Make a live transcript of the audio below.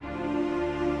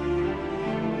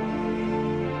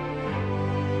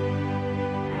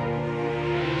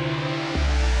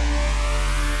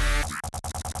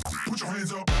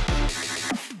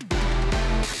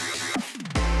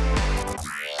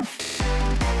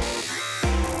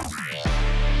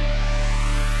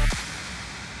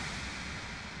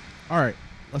All right,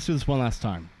 let's do this one last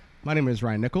time. My name is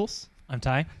Ryan Nichols, I'm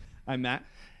Ty. I'm Matt.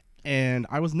 and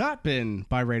I was not bitten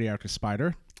by radioactive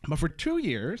spider, but for 2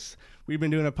 years, we've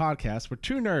been doing a podcast where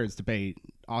two nerds debate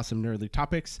awesome nerdly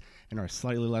topics, and our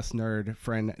slightly less nerd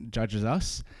friend judges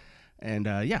us. And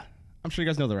yeah, I'm sure you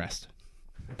guys know the rest.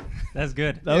 That's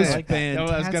good. That was I like that.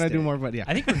 fantastic. I was gonna do more, but yeah,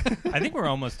 I think we're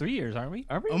almost 3 years, aren't we?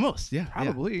 Are we? almost. Yeah,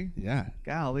 Probably. Yeah,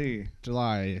 Golly.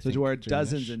 July. I So think, to our June-ish.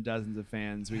 dozens and dozens of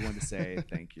fans, we want to say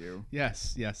thank you.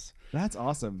 Yes, yes. That's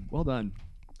awesome. Well done.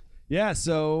 Yeah,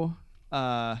 so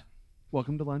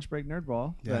welcome to Lunch Break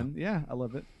Nerdball. Yeah. Then. Yeah, I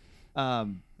love it.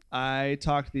 I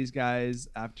talked to these guys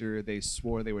after they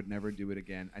swore they would never do it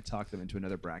again. I talked them into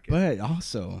another bracket. But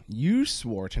also, you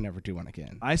swore to never do one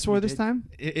again. I swore this did. time?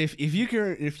 If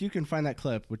you can find that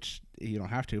clip, which you don't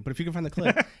have to, but if you can find the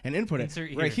clip and input it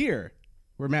Insert right here,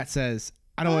 where Matt says,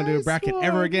 "I don't want to do a bracket swore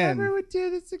ever I again." never would do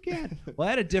this again. Well,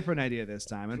 I had a different idea this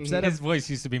time. Instead His of voice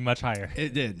used to be much higher.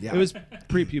 It did. Yeah. It was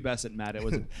prepubescent, Matt. It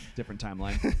was a different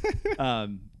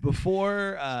timeline.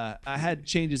 Before I had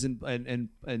changes in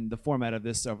the format of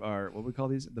this, of our, what we call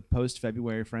these, the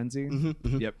post-February frenzy.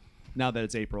 Yep. Now that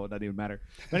it's April, it doesn't even matter.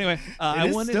 But anyway, I It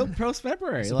is wanted still post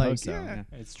February. Suppose Like, so, yeah.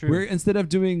 It's true. We're, instead of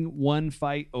doing one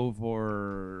fight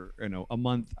over a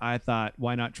month, I thought,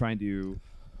 why not try and do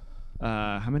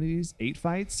how many of these? 8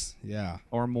 fights Yeah.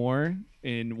 or more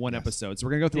in one Yes. episode. So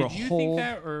we're gonna go through Did a you whole. think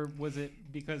that, or was it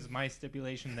because my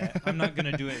stipulation that I'm not going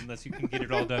to do it unless you can get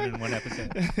it all done in one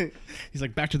episode? He's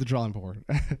like, back to the drawing board.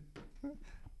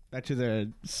 Back to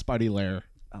the Spuddy lair.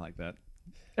 I like that.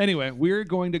 Anyway, we're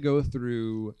going to go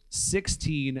through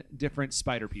 16 different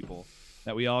spider people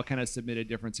that we all kind of submitted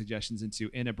different suggestions into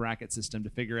in a bracket system to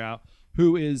figure out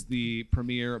who is the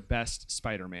premier best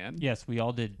Spider-Man. Yes, we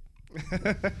all did.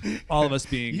 All of us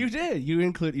being You did.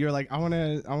 You're like, I want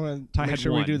to Ty make had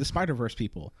sure one. we do the Spider-Verse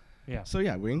people. Yeah. So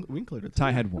yeah, we included. Ty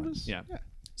them. had It one. was- Yeah.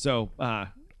 So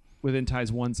within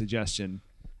Ty's one suggestion.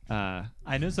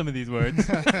 I know some of these words.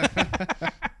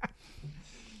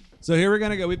 So here we're going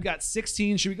to go. We've got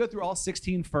 16. Should we go through all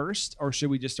 16 first, or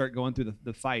should we just start going through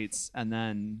the fights and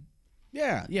then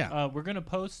Yeah. Yeah. We're going to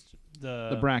post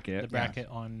the bracket.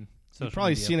 on social You've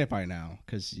probably media seen it by now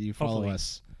because you follow Hopefully.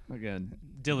 us again?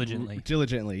 diligently.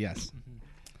 diligently. Yes.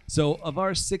 So of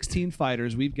our 16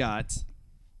 fighters, we've got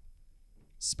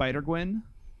Spider-Gwen,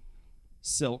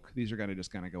 Silk. These are going to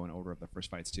just kind of go in order of the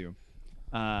first fights too.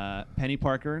 Penny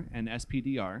Parker and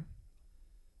SPDR.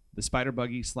 The Spider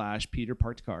Buggy / Peter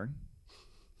Parked Car.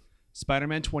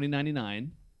 Spider-Man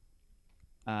 2099.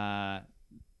 I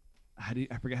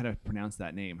forget how to pronounce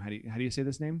that name. How do you say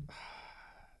this name?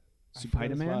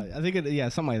 Spider-Man? I think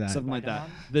something like that. Something like that.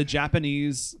 Spider-Man? The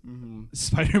Japanese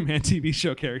Spider-Man TV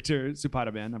show character,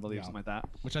 Supadaman, I believe, Yeah. something like that.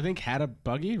 Which I think had a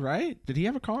buggy, right? Did he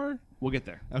have a car? We'll get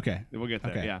there. Okay. We'll get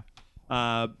there, Okay.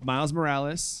 yeah. Miles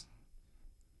Morales.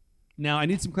 Now, I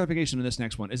need some clarification on this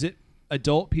next one. Is it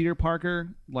adult Peter Parker?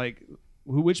 Like,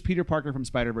 which Peter Parker from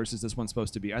Spider-Verse is this one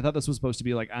supposed to be? I thought this was supposed to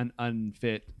be like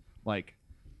unfit, like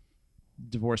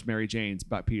divorced Mary Jane's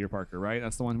about Peter Parker, right?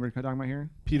 That's the one we're talking about here?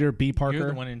 Peter B. Parker. You're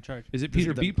the one in charge. Is it This is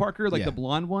Peter the- B. Parker, like yeah. the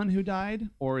blonde one who died?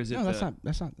 Or is it No, the...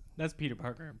 that's not. That's Peter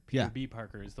Parker. Peter Yeah. B.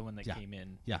 Parker is the one that Yeah. came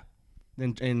in. Yeah.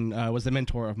 And was the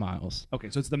mentor of Miles. Okay,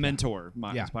 so it's the mentor,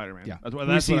 Yeah. Spider-Man. Yeah. That's, We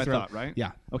that's see what I throughout- thought, right?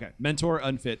 Yeah. Okay, mentor,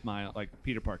 unfit, Miles, like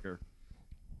Peter Parker.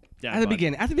 Dad At the bod.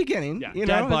 beginning. At the beginning. Yeah. You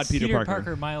Dad know, bod it's- Peter Peter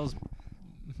Parker. Miles.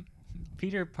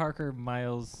 Peter Parker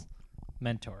Miles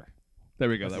mentor. There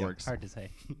we go, that Yeah. works. Hard to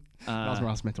say. Miles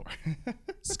Morales mentor.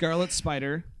 Scarlet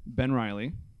Spider, Ben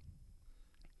Reilly.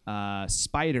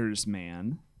 Spiders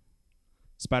Man.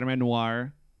 Spider-Man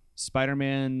Noir.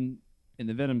 Spider-Man in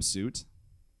the Venom suit.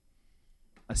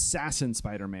 Assassin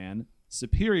Spider-Man.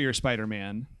 Superior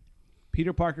Spider-Man.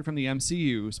 Peter Parker from the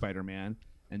MCU Spider-Man.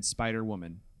 And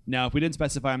Spider-Woman. Now, if we didn't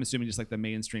specify, I'm assuming just like the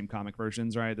mainstream comic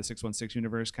versions, right? The 616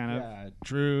 universe kind of. Yeah.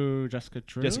 Drew. Jessica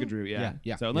Drew. Jessica Drew, yeah. Yeah.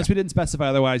 Yeah. So unless we didn't specify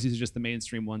otherwise, these are just the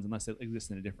mainstream ones, unless they exist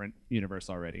in a different universe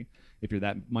already. If you're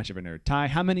that much of a nerd, Ty,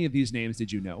 how many of these names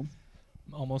did you know?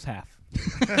 Almost half.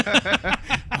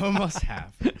 Almost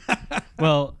half.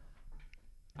 Well,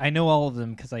 I know all of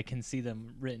them because I can see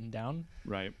them written down,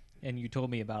 Right. and you told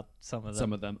me about some of them.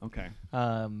 Some of them. Okay.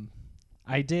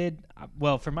 I did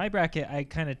well for my bracket. I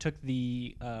kind of took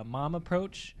the mom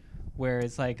approach, where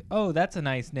it's like, oh, that's a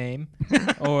nice name,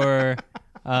 or,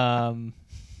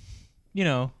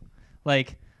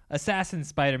 like Assassin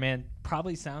Spider-Man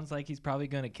probably sounds like he's probably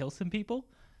going to kill some people.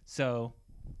 So,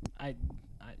 I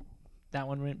that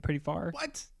one went pretty far.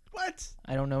 What?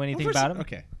 I don't know anything Well, about him.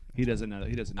 Okay. He doesn't know.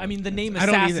 He doesn't know. I mean, the name I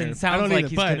don't Assassin either. I sounds don't like either,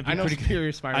 he's but going to be I know pretty good.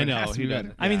 Superior Spider. I know, has to be he good.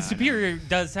 does. I mean, Yeah, I know. Superior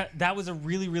does. That was a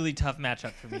really, really tough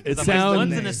matchup for me. 'Cause It I'm like, sounds-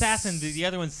 one's an assassin, the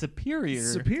other one's superior.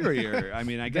 superior. I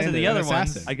mean, I To get the it. other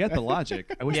ones. assassin. I get the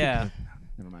logic. I wish. Yeah.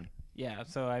 Never mind. Yeah.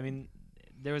 So I mean,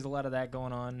 there was a lot of that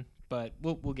going on, but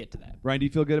we'll get to that. Ryan, do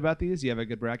you feel good about these? Do you have a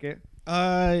good bracket?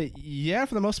 Yeah,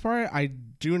 for the most part, I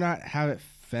do not have it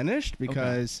finished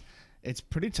because it's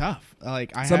pretty tough.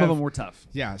 Like Some of them were tough.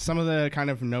 Yeah, some of the kind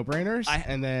of no-brainers, I-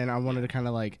 and then I wanted to kind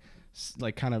of like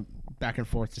kind of back and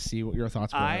forth to see what your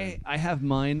thoughts were. I have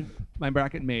my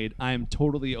bracket made. I'm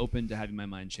totally open to having my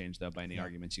mind changed though by any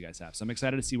arguments you guys have. So I'm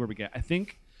excited to see where we get.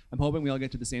 I'm hoping we all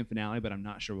get to the same finale, but I'm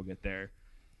not sure we'll get there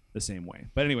the same way.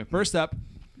 But anyway, first up,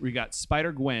 we got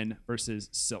Spider-Gwen versus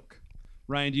Silk.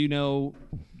 Ryan, do you know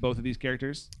both of these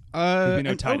characters? we know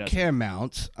An Ty doesn't. okay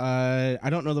amount. I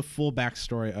don't know the full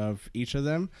backstory of each of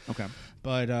them, Okay.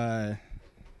 but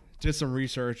did some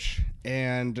research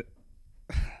and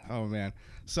oh man.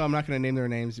 So I'm not going to name their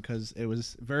names because it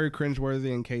was very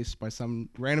cringeworthy in case by some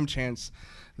random chance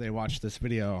they watched this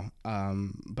video.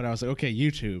 But I was like, okay,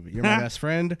 YouTube, you're my best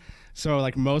friend. So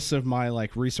like most of my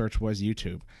like research was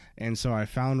YouTube. And so I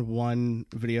found one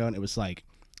video and it was like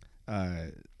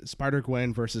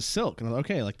Spider-Gwen versus Silk. And I'm like,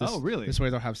 okay, like this, Oh, really? this way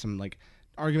they'll have some like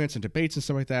arguments and debates and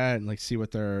stuff like that and like see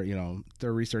what their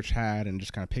research had and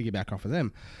just kind of piggyback off of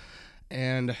them.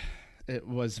 And it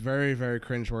was very, very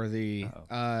cringeworthy.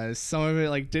 Some of it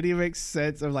like didn't even make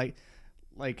sense of like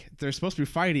they're supposed to be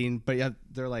fighting, but yet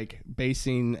they're like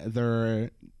basing their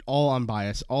all on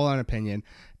bias, all on opinion,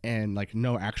 and like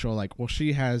no actual like, well,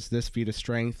 she has this feat of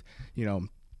strength,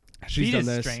 she's Fetus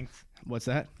done this. strength. What's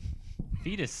that?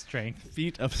 Fetus strength.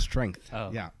 Feat of strength.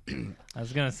 Oh. Yeah. I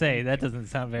was gonna say that doesn't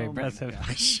sound very Oh my impressive.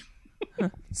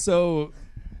 So,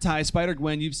 Ty,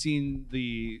 Spider-Gwen, you've seen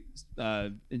the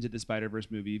Into the Spider-Verse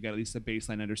movie. You've got at least a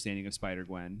baseline understanding of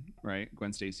Spider-Gwen, right?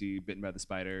 Gwen Stacy bitten by the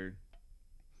spider,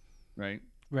 right?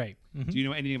 Right. Mhm. Do you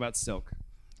know anything about Silk?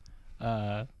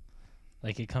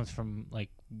 Like it comes from like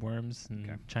worms and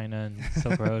Okay. China and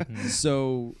Silk Road. And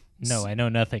So, no, I know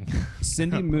nothing.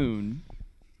 Cindy Moon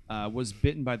was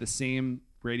bitten by the same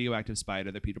radioactive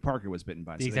spider that Peter Parker was bitten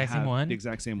by. The So they exact same have one? The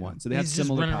exact same one. So they have He's just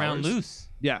similar running powers. around loose.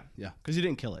 Yeah, Yeah. Because you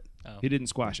didn't kill it, Oh. he didn't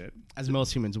squash it. as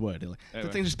most humans would. They're like, Anyway.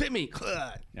 the thing just bit me.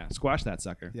 Yeah, squash that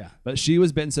sucker. Yeah. But she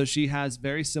was bitten, so she has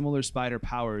very similar spider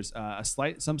powers.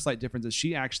 Some slight differences.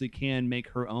 She actually can make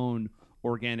her own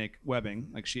organic webbing,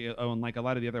 like like a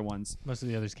lot of the other ones. Most of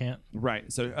the others can't.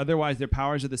 Right. So otherwise, their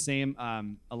powers are the same.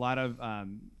 A lot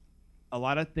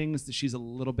of things that she's a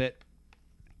little bit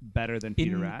better than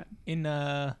Peter at.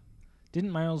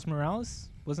 Didn't Miles Morales,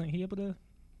 wasn't he able to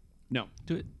No,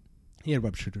 do it? He had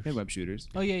web shooters. they have web shooters.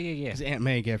 Oh yeah. His Aunt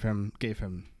May gave him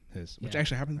his, which Yeah.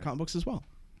 actually happened in the comic books as well.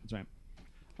 That's right.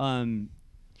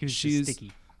 He was she's just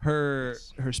sticky. her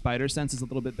spider sense is a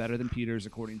little bit better than Peter's,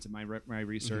 according to my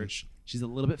research. She's a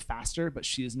little bit faster, but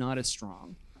she is not as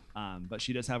strong. But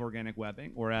she does have organic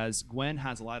webbing, whereas Gwen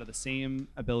has a lot of the same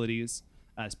abilities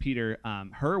as Peter.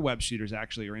 Her web shooters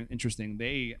actually are interesting.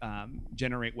 They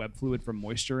generate web fluid from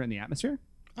moisture in the atmosphere.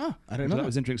 Oh, I didn't So know that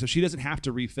was interesting. So she doesn't have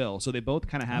to refill. So they both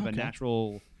kind of have a Okay.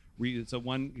 natural. Because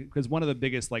one of the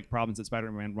biggest like problems that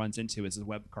Spider-Man runs into is his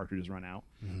web cartridges run out,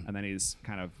 and then he's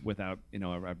kind of without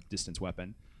a distance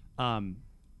weapon.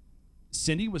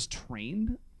 Cindy was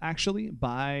trained actually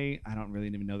by, I don't really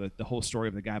even know the whole story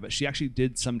of the guy, but she actually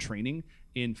did some training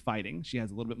in fighting. She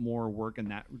has a little bit more work in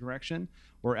that direction.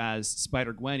 Whereas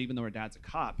Spider-Gwen, even though her dad's a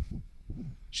cop,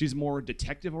 she's more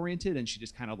detective oriented and she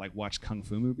just kind of like watched kung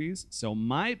fu movies. So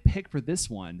my pick for this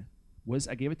one was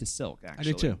I gave it to Silk. I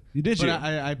Actually, did too. You did but you?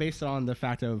 I based it on the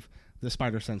fact of the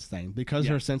spider sense thing because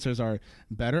Yeah. her sensors are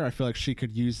better. I feel like she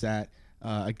could use that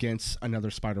against another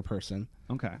spider person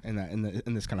Okay.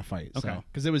 in this kind of fight. Okay.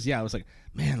 Because it was like,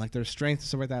 man, like their strength and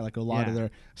stuff like that. Like a lot of Yeah.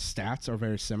 their stats are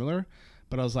very similar.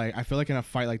 But I was like, I feel like in a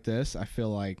fight like this, I feel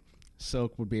like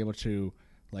Silk would be able to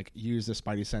like use the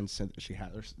spidey sense that she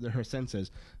has, her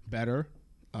senses better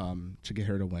to get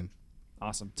her to win.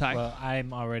 Awesome. Ty, Well,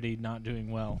 I'm already not doing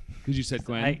well. because you said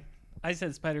Gwen. I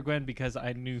said Spider-Gwen because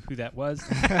I knew who that was,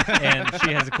 and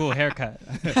she has a cool haircut.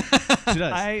 She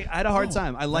does. I had a hard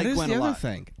time. I like that is Gwen the a other lot.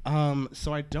 thing.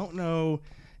 So I don't know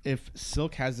if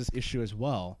Silk has this issue as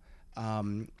well.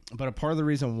 But a part of the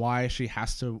reason why she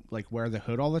has to like wear the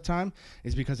hood all the time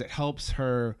is because it helps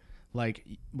her like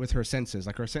with her senses.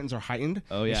 Like her senses are heightened.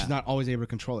 Oh, and yeah. she's not always able to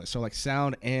control it. So like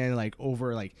sound and like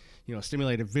over like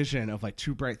stimulated vision of like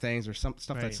too bright things or some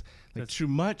stuff Right. that's like That's- too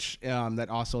much that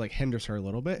also like hinders her a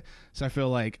little bit. So I feel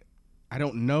like I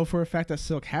don't know for a fact that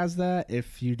Silk has that.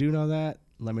 If you do know that,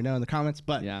 let me know in the comments.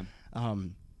 But Yeah.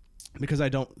 because I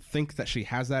don't think that she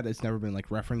has that. It's never been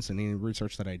like referenced in any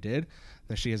research that I did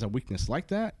that she has a weakness like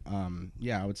that.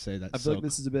 Yeah, I would say that. I feel like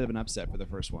this is a bit of an upset for the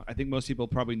first one. I think most people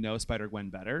probably know Spider-Gwen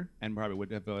better and probably would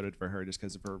have voted for her just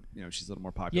because of her, she's a little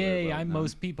more popular. Yay, I'm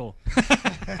most people.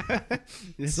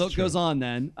 Silk goes on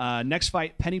then. Next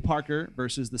fight, Penny Parker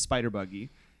versus the Spider Buggy.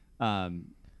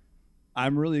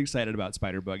 I'm really excited about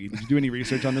Spider Buggy. Did you do any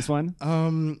research on this one?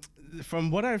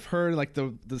 From what I've heard, like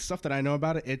the stuff that I know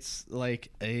about it, it's like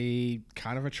a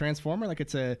kind of a transformer. Like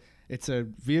it's a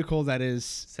vehicle that is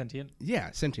Sentient.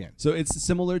 sentient. So it's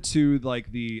similar to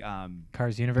like the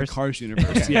Cars universe. Cars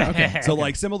universe. Yeah. Okay. So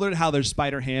like similar to how there's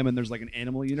Spider-Ham and there's like an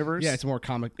animal universe. Yeah, it's more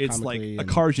comic. It's like comically a and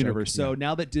Cars joke, universe. So yeah.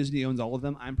 now that Disney owns all of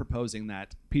them, I'm proposing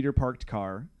that Peter Parked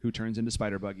car, who turns into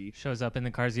Spider Buggy, Shows up in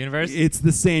the Cars universe. it's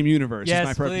the same universe. Yes, is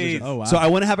my proposition. please. Oh, wow. So I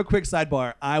want to have a quick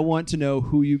sidebar. I want to know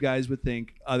who you guys would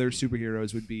think other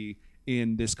superheroes would be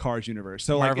in this Cars universe.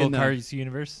 So Marvel like in Cars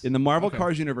universe. in the Marvel Okay.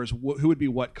 Cars universe, who would be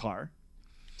what car?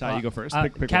 Ty, you go first.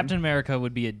 Pick Captain America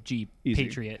would be a Jeep Easy.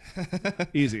 Patriot. one.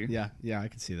 Easy. Yeah, I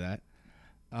can see that.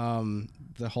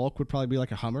 The Hulk would probably be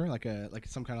like a Hummer, like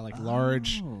some kind of like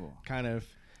large, Oh. kind of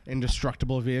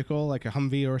indestructible vehicle, like a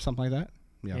Humvee or something like that.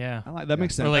 Yeah. Yeah. I like that.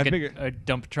 Makes sense. Or like I figured- a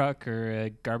dump truck or a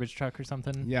garbage truck or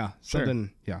something. Yeah. Sure.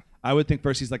 Something. Yeah. I would think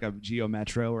first he's like a Geo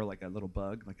Metro or like a little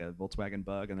bug, like a Volkswagen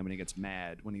bug, and then when he gets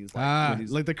mad, when he's like,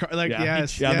 Like the car. Like yeah,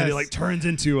 yes. yeah, and then he yes. like turns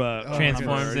into a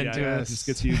Transforms Hummer. into yeah, a- it just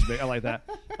gets huge. Big. I like that.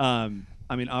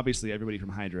 I mean, obviously, everybody from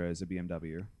Hydra is a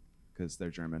BMW because they're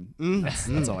German.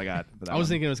 That's all I got. For that I was one.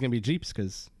 thinking it was gonna be Jeeps,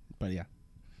 but yeah,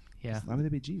 Yeah. Why would they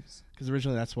be Jeeps? because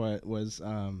originally that's what was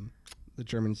the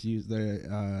Germans used,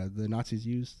 the Nazis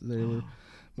used. They were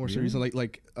more so Really? using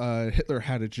like Hitler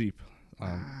had a Jeep. So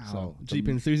Wow. Jeep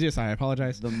enthusiast, I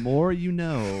apologize. The more you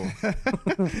know.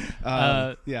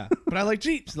 Yeah, but I like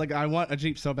Jeeps. Like I want a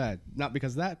Jeep so bad, not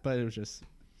because of that, but it was just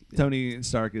Tony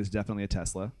Stark is definitely a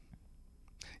Tesla.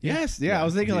 yes, yeah. Yeah, I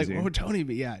was thinking like, easy. what would Tony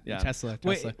be? Yeah, Yeah. Tesla.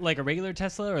 Wait, like a regular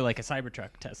Tesla or like a Cybertruck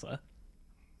Tesla?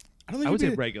 I don't think I would he'd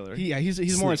say be- regular.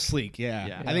 He's more sleek. Yeah.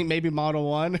 Yeah. I think maybe Model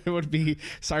 1 would be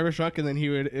Cybertruck, and then he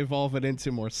would evolve it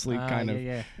into more sleek kind of.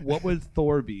 Yeah. What would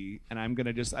Thor be? And I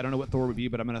don't know what Thor would be,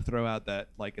 but I'm gonna throw out that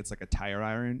like it's like a tire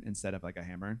iron instead of like a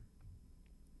hammer.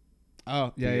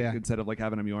 Oh yeah. Instead of like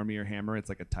having a Mjolnir or hammer, it's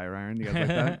like a tire iron. You guys like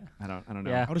that? I don't know.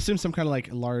 Yeah. I would assume some kind of like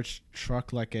large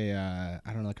truck, like a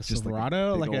I don't know, like a Just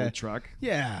Silverado, like like a a big old truck.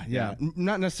 yeah. Yeah.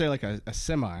 Not necessarily like a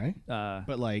semi, Uh,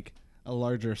 but like a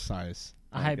larger size.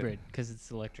 A hybrid because it's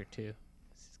electric too.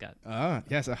 It's got.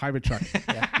 Yes, a hybrid truck.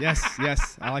 Yeah.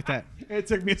 yes, I like that. it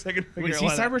took me a second to figure Wait, out see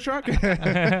why that-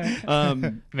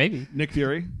 Cybertruck? Maybe Nick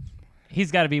Fury. he's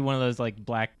got to be one of those like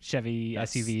black Chevy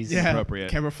SUVs. yeah,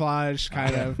 appropriate. camouflage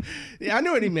kind of. Yeah, I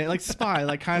know what he meant, like spy,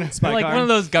 like kind of Spy Like car? one of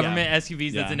those government Yeah.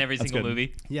 SUVs Yeah, that's in every that's single good.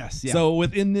 movie. Yes, yeah. So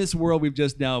within this world, we've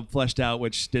just now fleshed out,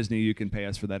 which Disney, you can pay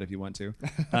us for that if you want to.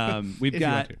 We've If you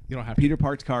want got to. You don't have to. Peter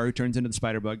Park's car who turns into the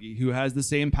Spider Buggy, who has the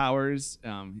same powers. He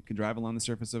can drive along the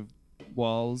surface of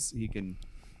walls. He can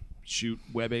shoot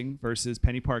webbing versus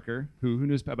Penny Parker, who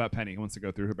knows about Penny? Who wants to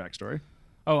go through her backstory?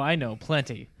 Oh, I know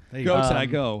plenty. There you Go, go. Ty,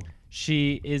 go.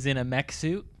 She is in a mech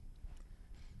suit.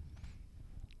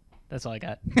 That's all I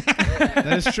got.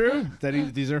 That is true.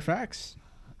 These are facts.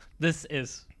 This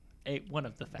is one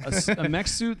of the A, facts. a mech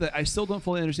suit that I still don't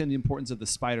fully understand the importance of the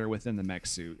spider within the mech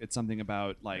suit. It's something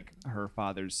about like her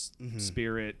father's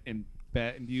spirit and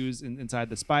views inside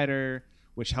the spider,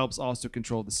 which helps also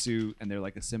control the suit, and they're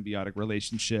like a symbiotic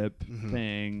relationship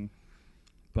thing.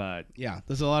 But Yeah,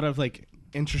 there's a lot of like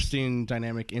interesting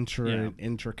dynamic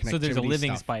interconnectivity. So there's a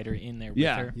living stuff. spider in there with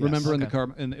yeah, her. remember in the Okay. car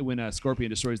when Scorpion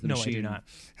destroys the No, machine? I do not.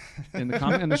 In the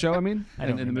comic, in the show, I mean, I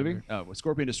don't in the movie. remember. Oh, when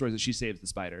Scorpion destroys it, she saves the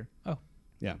spider. Oh.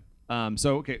 Yeah.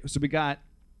 So we got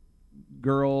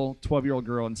 12-year-old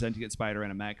girl and sentient spider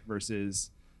in a mech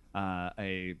versus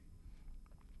a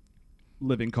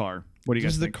living car. What do you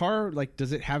guys Does the think? car like?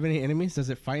 Does it have any enemies? Does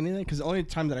it fight anything? Because the only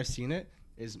time that I've seen it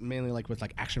is mainly like with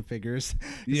like action figures.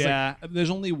 It's Yeah, there's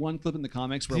only one clip in the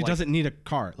comics where like, he like, doesn't need a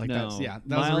car. Like No. that's that was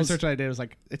the Miles- research I did. It was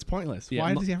like it's pointless. Yeah,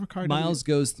 Why does he have a car? Miles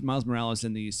Morales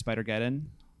in the Spider-Geddon,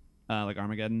 like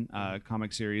Armageddon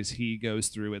comic series. He goes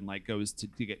through and like goes to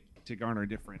garner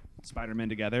different Spider-Men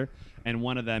together, and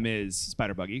one of them is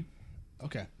Spider Buggy.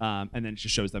 Okay. And then it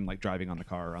just shows them like driving on the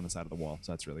car on the side of the wall.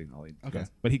 So that's really all he Okay.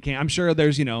 does. But he can't. I'm sure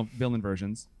there's villain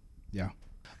versions. Yeah.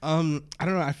 I don't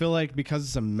know. I feel like because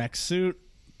it's a mech suit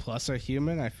plus a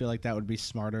human, I feel like that would be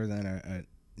smarter than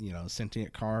a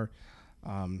sentient car.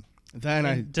 Then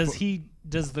And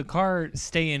does the car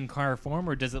stay in car form,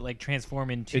 or does it like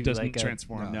transform into It doesn't like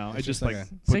transform. No, it's it just just like like a-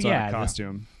 puts So, on yeah, a the-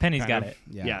 costume. Penny's kind got of. it.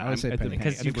 Yeah, I would say I think Penny.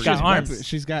 Because I think you've we're got good. arms.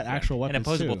 She's got actual weapons and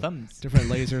opposable too. thumbs. Different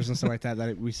lasers and stuff like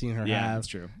that we've seen her Yeah, have. that's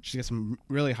true. She's got some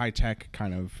really high tech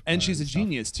kind of. And she's a stuff.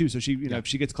 genius too. So she, Yeah. if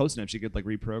she gets close enough, she could like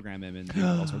reprogram him and do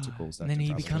all sorts of cool stuff. And then he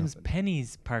That's awesome. becomes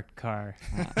Penny's parked car.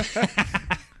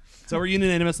 So we're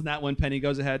unanimous on that one. Penny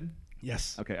goes ahead.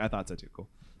 Yes. Okay, I thought so too. Cool.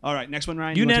 All right, next one,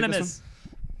 Ryan. You wanna take this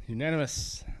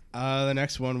Unanimous. Unanimous. The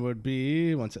next one would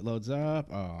be, once it loads up.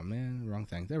 Oh man, wrong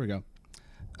thing. There we go.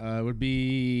 Would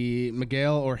be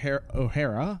Miguel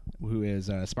O'Hara, who is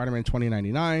Spider-Man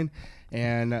 2099,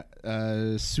 and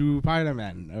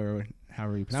Spider-Man, or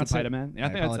however you pronounce it. Spider-Man? Yeah, I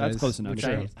think that's apologize. close enough. Which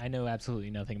Sure. I know absolutely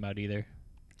nothing about either.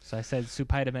 So I said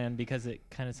Supaidaman because it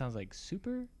kind of sounds like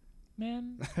Superman.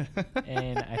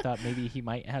 And I thought maybe he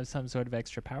might have some sort of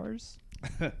extra powers.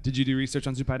 Did you do research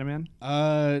on Spider-Man?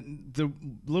 The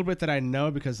little bit that I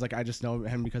know, because like I just know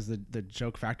him because the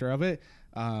joke factor of it.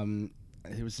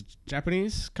 It was a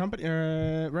Japanese company,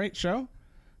 right? Show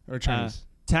or Chinese?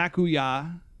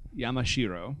 Takuya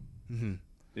Yamashiro Mm-hmm.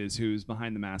 is who's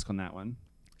behind the mask on that one.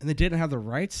 And they didn't have the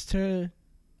rights to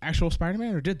actual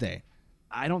Spider-Man, or did they?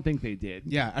 I don't think they did.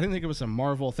 Yeah, I didn't think it was a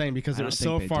Marvel thing because I it don't was think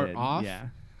so they far did. off. Yeah.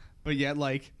 But yet,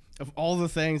 like, of all the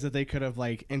things that they could have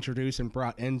like introduced and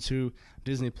brought into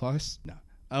Disney Plus,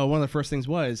 no. One of the first things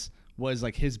was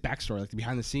like his backstory, like the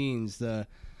behind the scenes, the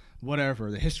whatever,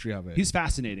 the history of it. He's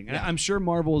fascinating. And Yeah. I'm sure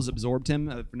Marvel has absorbed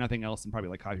him for nothing else than probably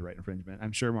like copyright infringement.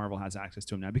 I'm sure Marvel has access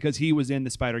to him now because he was in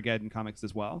the Spider-Geddon comics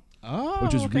as well. oh,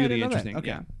 which is okay, I really didn't know that. interesting, Okay.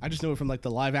 yeah. I just know it from like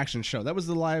the live action show. That was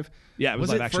the live. Yeah, it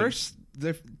was Was live it action. first?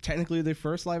 Technically the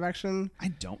first live action. I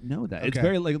don't know that. It's Okay.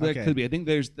 very like Okay. it could be. I think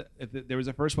there was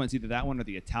a first one. It's either that one or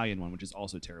the Italian one, which is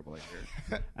also terrible. I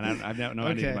hear. And I don't know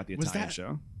anything Okay. about the Was Italian that-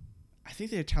 show. I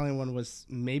think the Italian one was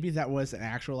maybe that was an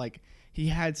actual like he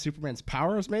had Superman's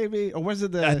powers, maybe, or was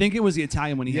it the? I think it was the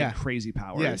Italian one. He Yeah. had crazy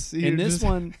powers. Yes, In this just-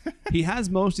 one, he has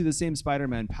mostly the same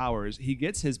Spider-Man powers. He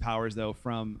gets his powers though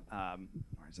from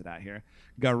where is it at here?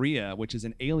 Garia, which is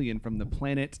an alien from the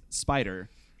planet Spider,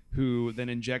 who then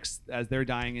injects, as they're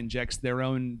dying, injects their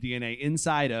own DNA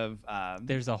inside of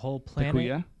There's a whole planet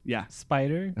Takuya. Yeah,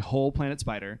 spider. a whole planet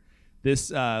Spider.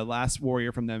 This last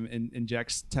warrior from them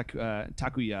injects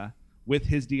Takuya with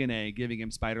his DNA, giving him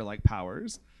spider-like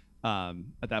powers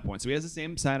at that point. So he has the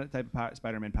same type of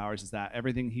Spider-Man powers as that.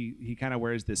 Everything he kind of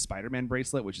wears this Spider-Man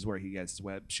bracelet, which is where he has his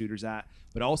web shooters at,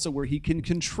 but also where he can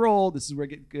control. This is where I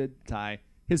get good, Ty.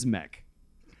 His mech.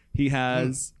 He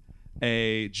has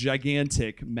a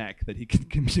gigantic mech that he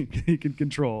can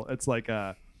control. It's like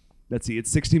let's see,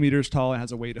 it's 60 meters tall and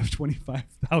has a weight of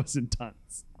 25,000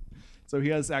 tons. So he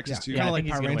has access to kind of I like think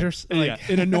he's Power gonna Rangers. yeah,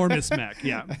 an enormous mech.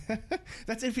 Yeah,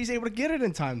 That's if he's able to get it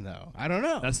in time, though. I don't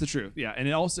know. that's the truth. Yeah, and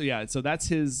it also so that's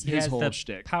his He has whole the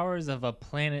shtick. powers of a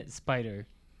planet spider.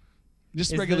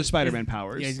 Just is regular this- Spider-Man is-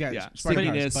 powers. Yeah, he's got yeah. spider powers,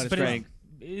 Stickiness, but it's But strength.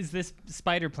 is this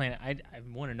spider planet? I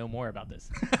want to know more about this.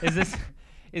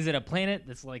 Is it a planet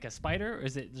that's like a spider, or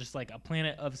is it just like a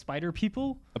planet of spider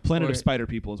people? A planet Or- of spider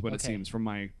people is what it Okay. seems from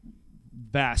my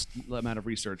vast amount of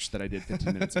research that I did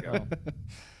 15 minutes ago. Oh.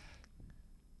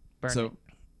 Burn So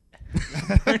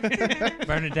it.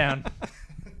 Burn it down.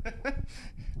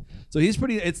 so he's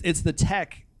pretty. It's the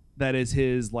tech that is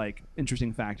his like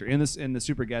interesting factor in the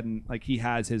Supergeddon. Like he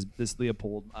has this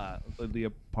Leopoldon.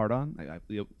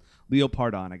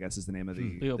 Leopardon, I guess, is the name of the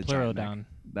giant mech. Leopleurodon.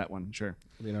 That one, sure.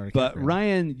 Leonardo But DiCaprio.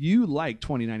 Ryan, you like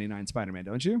 2099 Spider-Man,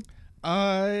 don't you?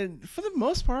 For the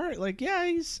most part, like,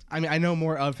 yeah, I mean, I know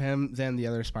more of him than the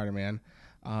other Spider-Man,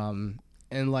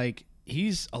 and like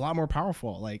he's a lot more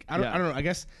powerful. Like, I don't know. I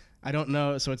guess I don't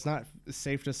know, so it's not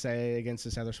safe to say against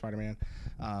this other Spider-Man.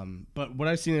 But what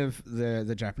I've seen of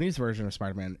the Japanese version of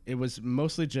Spider-Man, it was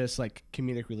mostly just like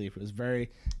comedic relief. It was very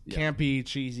campy,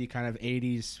 cheesy, kind of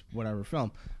 80s whatever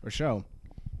film or show.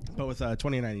 But with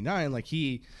 2099, like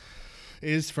he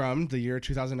is from the year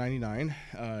 2099.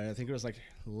 I think it was like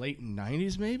late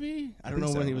 90s, maybe. I don't know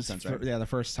think when so. he was. That sounds right. Yeah, the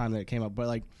first time that it came up. But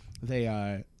like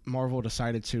they Marvel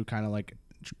decided to kind of like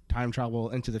time travel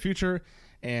into the future,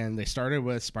 and they started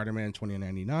with Spider-Man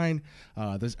 2099.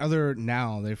 There's other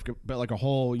now they've built like a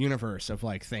whole universe of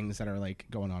like things that are like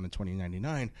going on in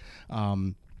 2099.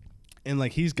 And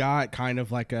like he's got kind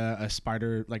of like a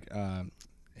spider like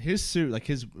his suit, like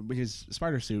his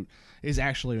spider suit, is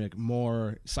actually like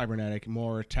more cybernetic,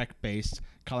 more tech based,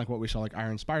 kind of like what we saw like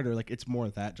Iron Spider. Like it's more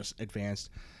of that, just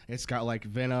advanced. It's got like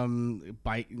venom,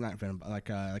 not venom, like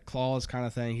claws kind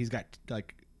of thing. He's got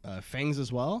like fangs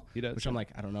as well. He does, which yeah. I'm like,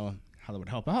 I don't know how that would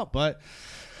help out. But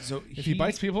So if he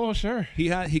bites people, sure. He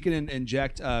can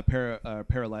inject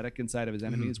paralytic inside of his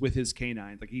enemies with his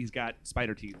canines. Like he's got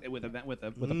spider teeth with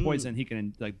a poison. He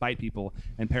can like bite people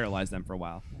and paralyze them for a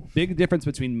while. Big difference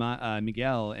between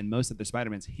Miguel and most of the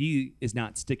Spider-Mans. He is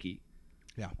not sticky.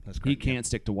 Yeah, that's He correct. can't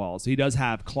stick to walls. He does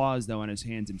have claws though on his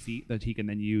hands and feet that he can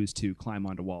then use to climb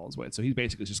onto walls with. So he's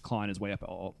basically just clawing his way up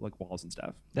all like walls and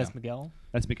stuff. That's Miguel.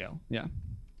 That's Miguel. Yeah.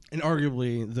 And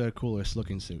arguably the coolest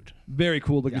looking suit. Very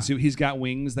cool looking Yeah. suit. He's got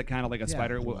wings that kind of like a Yeah.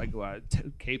 spider, like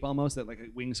cape almost, that like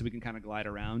wings so we can kind of glide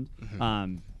around. Mm-hmm.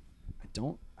 I'm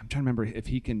trying to remember if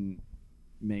he can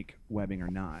make webbing or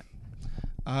not.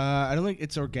 I don't think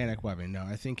it's organic webbing. No,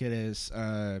 I think it is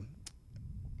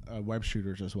web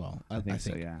shooters as well. I think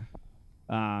so, yeah.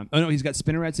 Oh no, he's got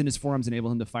spinnerets in his forearms enable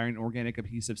him to fire an organic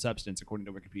adhesive substance, according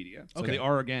to Wikipedia. So Okay. they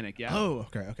are organic, yeah. Oh,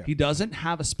 okay. He doesn't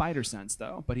have a spider sense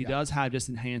though, but he does have just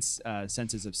enhanced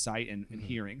senses of sight and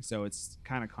hearing, so it's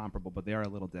kind of comparable, but they are a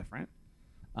little different.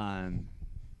 I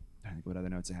think what other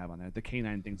notes I have on there. The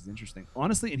canine things is interesting,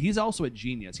 honestly, and he's also a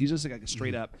genius. He's just like a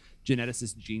straight up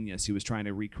geneticist genius who was trying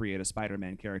to recreate a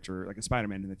Spider-Man character, like a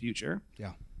Spider-Man in the future.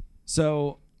 Yeah.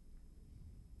 So,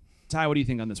 Ty, what do you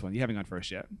think on this one? You haven't gone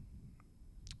first yet.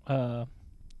 I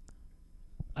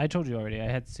told you already. I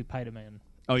had Spider-Man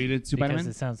Oh, you did because Spider-Man?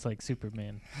 it sounds like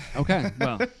Superman. Okay,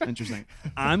 well, interesting.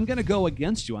 I'm going to go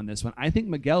against you on this one. I think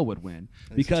Miguel would win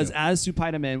because too. as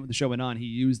Spider-Man, the show went on, he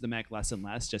used the mech less and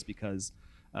less just because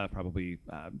probably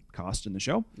cost in the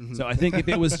show. So I think if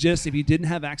it was just, if he didn't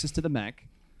have access to the mech,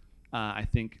 I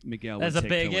think Miguel That's would a take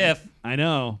big the win. if. I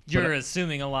know. but You're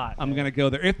assuming a lot. I'm going to go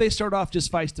there. If they start off just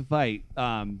fight to fight,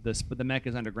 but the mech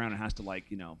is underground and has to like,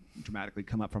 dramatically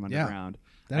come up from underground.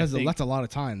 That's a lot of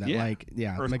time. That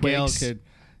Miguel Earthquakes. could.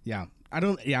 Yeah, I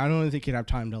don't even think he'd have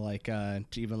time to like to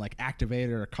even like activate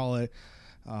it or call it.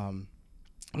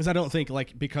 Because I don't think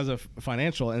like because of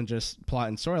financial and just plot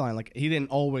and storyline, like he didn't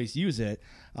always use it,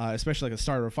 especially like at the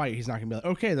start of a fight. He's not gonna be like,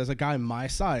 okay, there's a guy my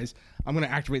size, I'm gonna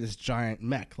activate this giant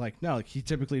mech. Like no, like, he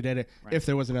typically did it if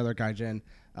there was another gaijin,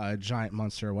 giant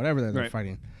monster, or whatever they're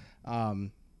fighting.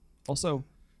 Also,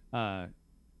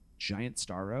 Giant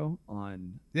Starro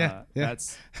on Yeah.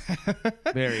 that's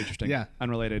very interesting. Yeah.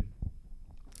 Unrelated.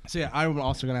 So yeah, I'm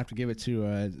also gonna have to give it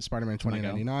to Spider-Man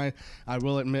 2099. I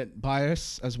will admit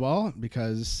bias as well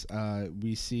because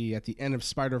we see at the end of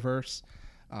Spider-Verse,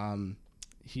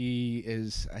 he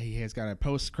has got a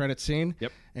post-credit scene,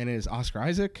 and it is Oscar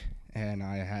Isaac, and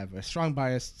I have a strong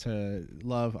bias to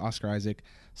love Oscar Isaac.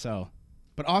 So,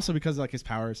 but also because of, like his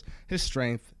powers, his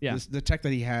strength, the tech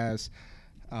that he has,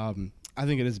 I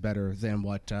think it is better than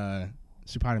what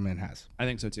Spider-Man has. I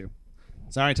think so too.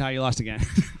 Sorry, Ty, you lost again.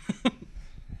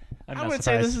 I'm I not wouldn't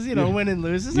surprised. say this is win and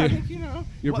loses. I think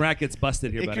Your bracket's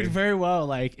busted here, it buddy. could very well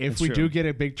like if That's we true. do get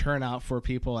a big turnout for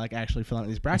people like actually filling out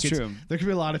these brackets. true. There could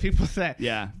be a lot of people that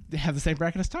Yeah. have the same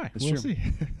bracket as Ty. That's We'll true. see.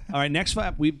 All right, next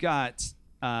up we've got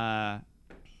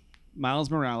Miles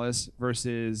Morales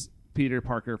versus Peter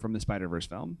Parker from the Spider-Verse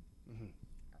film.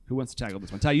 Who wants to tackle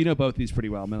this one? Ty, you know both these pretty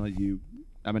well. I'm gonna let you.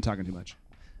 I've been talking too much.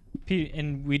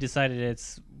 And we decided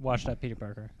it's washed up Peter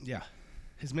Parker. Yeah,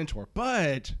 his mentor,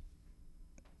 but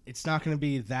it's not going to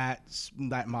be that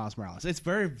Miles Morales. It's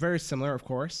very very similar, of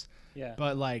course. Yeah.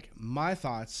 But like my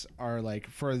thoughts are like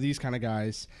for these kind of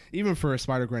guys, even for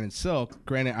Spider-Gwen and Silk.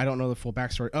 Granted, I don't know the full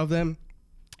backstory of them,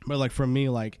 but like for me,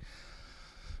 like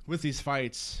with these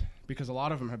fights, because a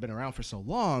lot of them have been around for so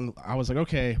long, I was like,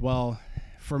 okay, well,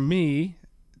 for me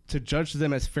to judge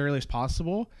them as fairly as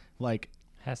possible, like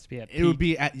Has to be at it would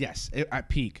be at at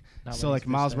peak. Not So when like he's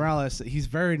Miles first Morales, he's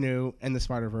very new in the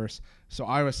Spider-Verse. So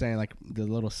I was saying like the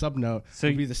little sub note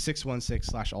would be the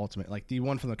 616/Ultimate, like the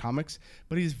one from the comics.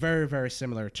 But he's very very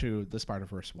similar to the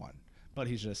Spider-Verse one, but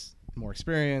he's just more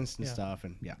experienced and stuff.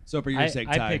 And yeah, So for your sake,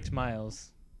 Ty, I picked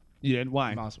Miles you did.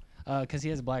 Why? Miles. because he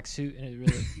has a black suit and it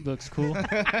really looks cool.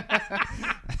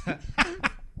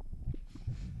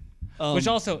 Which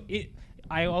also,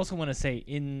 I also want to say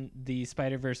in the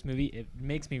Spider-Verse movie, it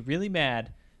makes me really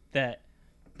mad that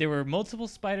there were multiple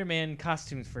Spider-Man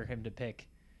costumes for him to pick,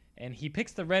 and he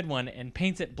picks the red one and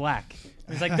paints it black.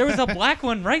 He's like, there was a black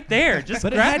one right there. Just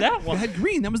grab that one. It had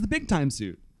green. That was the big time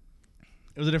suit.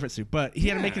 It was a different suit, but he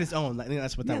had to make it his own. I think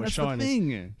that's what that was that's showing. the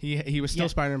thing. He was still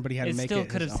Spider-Man, but he had to It make still it.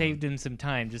 could have his own. saved him some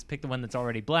time. Just pick the one that's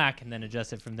already black and then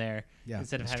adjust it from there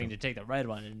instead of that's having true. to take the red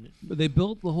one. And But they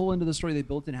built the whole end of the story. They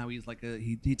built in how he's like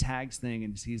he tags thing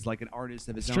and he's like an artist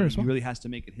of his It's own. true as He well. really has to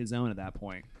make it his own at that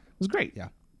point. It was great. Yeah.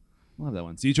 Love that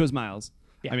one. So you chose Miles.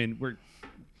 Yeah. I mean, we're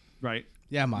right.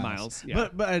 Yeah, Miles. Miles, yeah.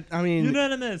 But I mean,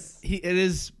 unanimous. it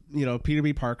is Peter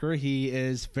B. Parker, he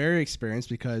is very experienced,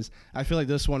 because I feel like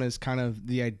this one is kind of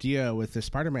the idea with the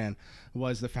Spider-Man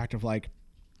was the fact of like,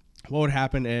 what would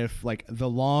happen if like the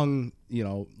long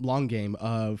game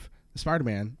of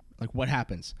Spider-Man, like what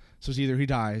happens? So it's either he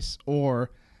dies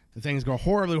or the things go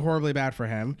horribly, horribly bad for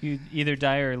him. You either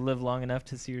die or live long enough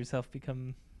to see yourself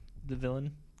become the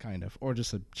villain. Kind of. Or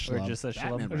just a schlub. Or just a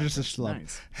schlub. Or just a schlub.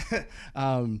 Nice.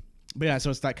 But yeah, so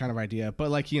it's that kind of idea.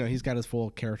 But like, he's got his full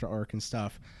character arc and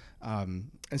stuff. And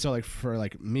so like for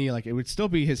like me, like it would still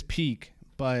be his peak,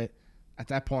 but at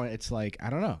that point it's like, I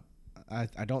don't know.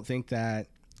 I don't think that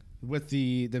with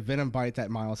the venom bite that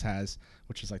Miles has,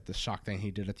 which is like the shock thing he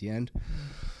did at the end.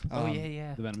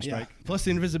 Yeah. The Venom Strike. Plus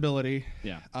the invisibility.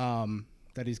 Yeah.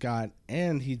 That he's got,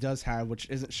 and he does have, which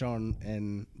isn't shown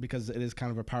in, because it is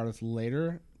kind of a power that's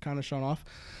later kind of shown off,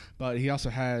 but he also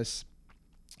has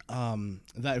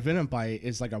that venom bite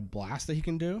is like a blast that he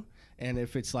can do, and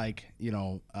if it's like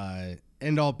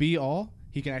end all be all,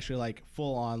 he can actually like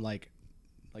full on like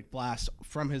blast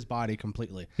from his body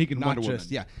completely. He can not Wonder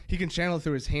just Woman. he can channel it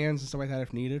through his hands and stuff like that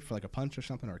if needed for like a punch or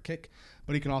something or a kick,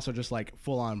 but he can also just like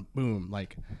full on boom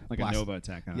like blast. A Nova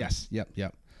attack. Kind of. Yes.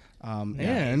 Yep.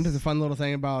 And the fun little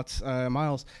thing about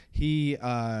Miles, he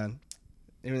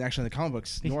even actually in the comic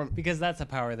books, Because that's a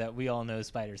power that we all know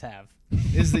spiders have.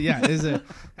 is a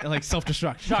like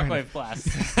self-destruct Shockwave blast.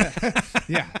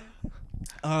 Yeah.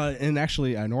 And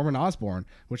actually Norman Osborn,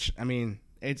 which I mean,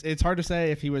 it's hard to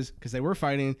say if he was, because they were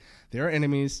fighting, they are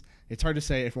enemies. It's hard to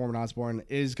say if Norman Osborn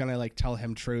is gonna like tell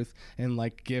him truth and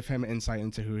like give him insight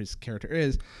into who his character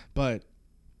is, but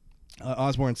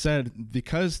Osborn said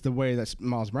because the way that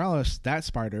Miles Morales, that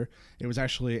spider, it was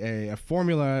actually a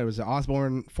formula. It was an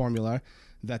Osborn formula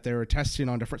that they were testing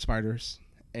on different spiders,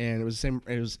 and it was the same.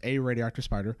 It was a radioactive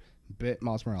spider bit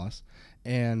Miles Morales,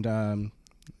 and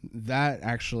that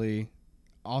actually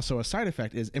also a side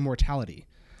effect is immortality.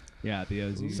 Yeah, the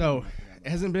OZ. So it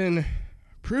hasn't been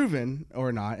proven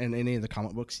or not in any of the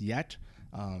comic books yet.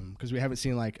 Because we haven't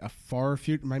seen like a far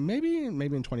future, maybe in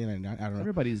 2099. I don't know.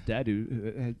 Everybody's dead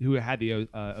who had the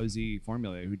OZ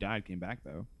formula who died came back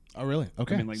though. Oh really?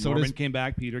 Okay. I mean, like so Norman came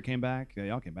back, Peter came back, they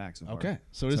all came back so far. Okay,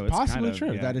 so it's it's possibly kind of,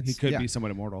 true yeah, that he could be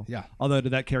somewhat immortal. Yeah. Although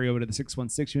did that carry over to the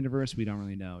 616 universe? We don't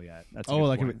really know yet. That's a good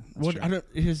like point. well, That's I true.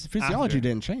 don't, his physiology After.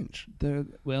 didn't change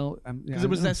because it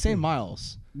was that same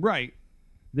Miles. right.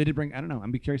 They did bring. I don't know.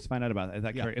 I'm be curious to find out about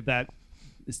that. Yeah. If that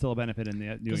is still a benefit in the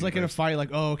new Because like in a universe. fight,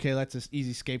 like okay, that's an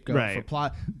easy scapegoat Right. for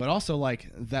plot, but also like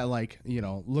that, like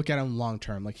look at him long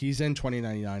term. Like he's in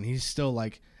 2099, he's still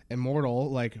like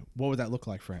immortal. Like what would that look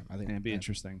like for him? I think it'd be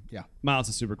interesting. Yeah. Miles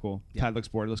is super cool. Yeah. Tide looks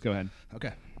bored. Let's go ahead.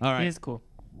 Okay. All right. He is cool.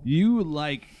 You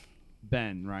like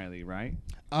Ben Reilly, right?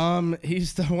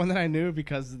 He's the one that I knew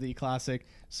because of the classic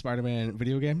Spider-Man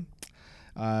video game.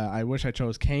 I wish I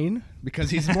chose Kane because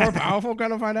he's more powerful.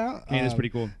 Gonna find out. Kane is pretty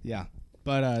cool. Yeah,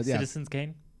 but yeah, Citizens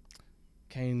Kane.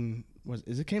 Kane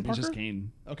is it Kane It's Parker? just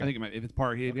Kane. Okay. I think it might. If it's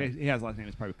Parker, Okay. he has a last name.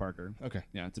 It's probably Parker. Okay.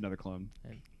 Yeah, it's another clone.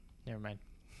 Never mind.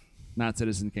 Not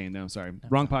Citizen Kane. No, sorry,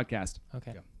 wrong podcast.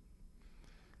 Okay. Yeah.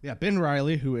 Yeah, Ben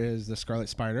Reilly, who is the Scarlet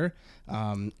Spider,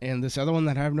 and this other one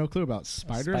that I have no clue about,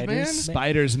 Spider-Man.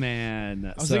 Spiders Man.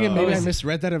 I was thinking maybe I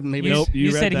misread that. Of maybe Nope.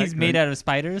 You read said that he's made correct. out of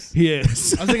spiders? He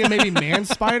is. I was thinking maybe Man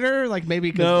Spider, like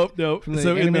maybe. Nope. From the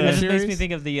So in animated That just makes me series?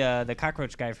 think of the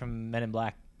cockroach guy from Men in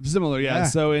Black. Similar, yeah. Yeah.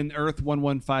 So in Earth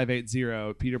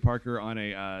 11580, Peter Parker on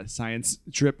a science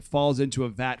trip falls into a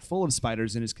vat full of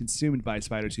spiders and is consumed by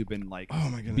spiders who've been like Oh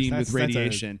my goodness, beamed that's- with that's a-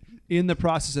 radiation. In the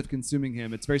process of consuming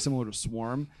him, it's very similar to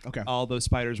Swarm. Okay. All those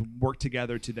spiders work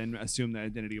together to then assume the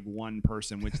identity of one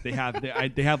person, which they have.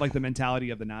 They have like the mentality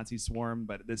of the Nazi Swarm,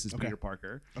 but this is Okay. Peter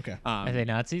Parker. Okay. Are they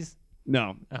Nazis?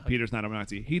 No, Oh. Peter's not a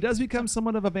Nazi. He does become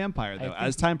somewhat of a vampire, though. think-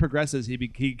 As time progresses, he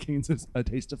gains a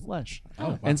taste of flesh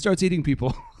wow. and starts eating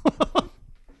people.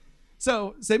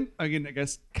 So same again, I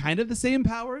guess, kind of the same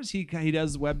powers. He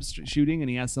does web shooting and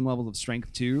he has some levels of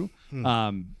strength too.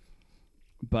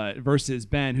 But versus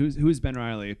Ben, who's Ben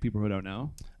Reilly? If people who don't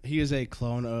know, He is a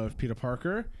clone of Peter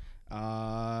Parker.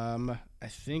 I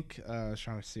think I was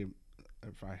trying to see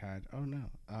if I had. Oh no.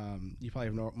 You probably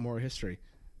have more history.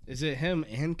 Is it him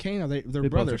and Kane? Are they're both are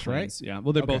brothers, right? clones. Yeah.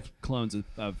 Well, they're Okay. both clones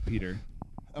of Peter.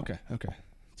 Okay.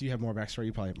 Do you have more backstory?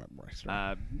 You probably have more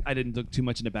backstory. I didn't look too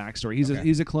much into backstory. Okay.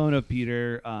 He's a clone of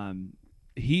Peter.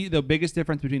 The biggest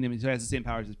difference between him, he has the same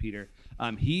powers as Peter.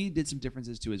 He did some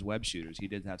differences to his web shooters. He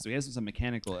has some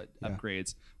mechanical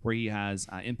upgrades where he has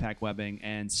impact webbing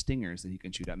and stingers that he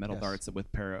can shoot at metal Yes. darts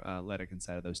with paralytic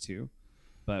inside of those two.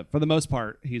 But for the most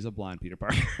part, he's a blind Peter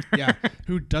Parker. Yeah.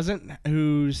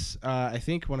 Who's I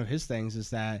think one of his things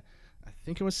is that I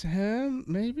think it was him,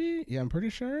 maybe. Yeah, I'm pretty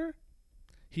sure.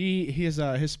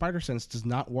 his spider sense does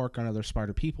not work on other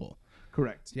spider people.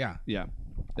 Correct. Yeah. Yeah,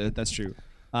 that's true.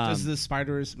 Does the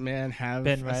Spider's man have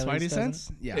Ben a Reilly's Spidey doesn't?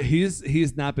 sense? Yeah.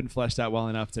 He's not been fleshed out well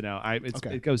enough to know.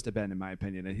 Okay. It goes to Ben in my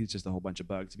opinion, and he's just a whole bunch of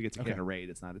bugs. If he gets a Okay. can of Raid,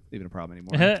 it's not even a problem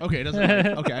anymore. Okay, it doesn't.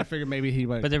 Okay, I figured maybe he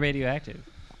might. But they're radioactive.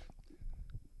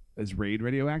 Is Raid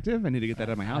radioactive? I need to get that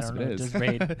out of my house I if don't know. it is. Does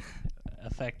raid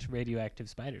affect radioactive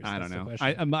spiders? I don't That's the know.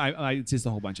 question. It's just a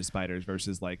whole bunch of spiders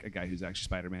versus like a guy who's actually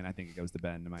Spider-Man. I think it goes to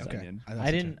Ben in my okay. opinion. thought I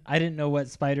so, didn't. I didn't know what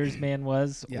Spider's Man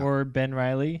was Yeah. or Ben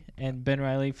Reilly. And Ben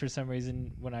Reilly, for some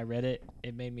reason, when I read it,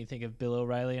 it made me think of Bill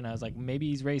O'Reilly, and I was like, maybe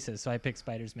he's racist, so I picked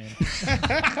Spider's Man.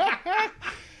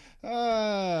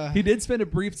 He did spend a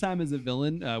brief time as a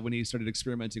villain when he started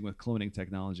experimenting with cloning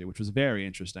technology, which was very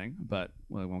interesting. But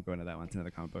I won't go into that one. It's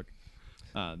another comic book.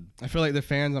 I feel like the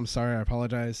fans. I'm sorry. I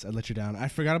apologize. I let you down. I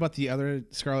forgot about the other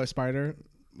Scarlet Spider,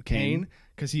 Kane,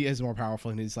 because he is more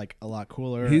powerful and he's like a lot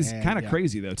cooler. He's and, kind of yeah.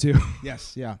 crazy though too.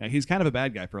 Yes. Yeah. Yeah, he's kind of a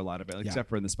bad guy for a lot of it, Yeah. except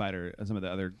for in the Spider, some of the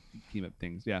other team up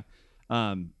things. Yeah,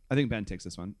 I think Ben takes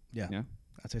this one. Yeah. Yeah.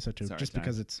 I'd say so too. Sorry, just Ty.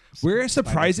 because it's We're Spider-Man.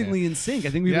 surprisingly in sync. I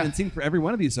think we've Yeah. been in sync for every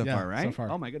one of these so Yeah, far, right? so far.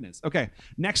 Oh my goodness. Okay,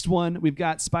 next one we've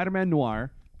got Spider-Man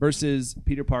Noir versus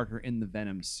Peter Parker in the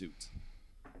Venom suit,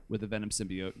 with the Venom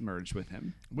symbiote merged with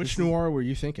him. Which Noir were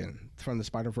you thinking from the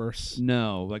Spider Verse?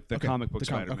 No, like the Okay, comic book the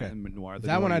comic- Spider-Man Noir. the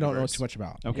That Noir one I don't know universe. too much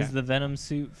about. Okay. Is the Venom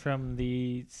suit from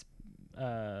the?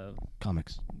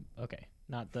 Comics. Okay,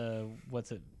 not the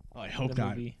what's it? Oh, I hope the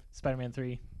not. movie Spider-Man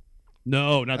 3.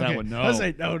 No, not that Okay, one. No. I was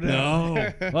like, no.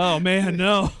 No. Oh man,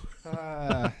 no.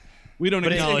 We don't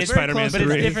But acknowledge it's Spider-Man But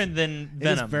 3. it's different than It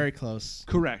is Venom. very close.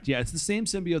 Correct. Yeah, it's the same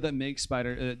symbiote that makes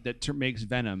makes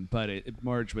Venom, but it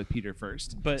merged with Peter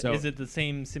first. But So- is it the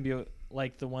same symbiote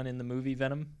like the one in the movie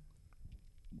Venom?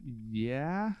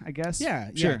 Yeah, I guess. Yeah,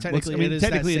 sure. technically I mean, it is that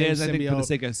technically it same is. I think for the symbiote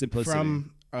sake of simplicity.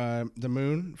 From the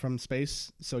moon, from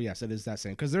space. So yes, it is that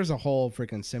same. Because there's a whole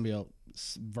freaking symbiote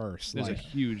verse. There's a like,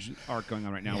 huge arc going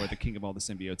on right now where the king of all the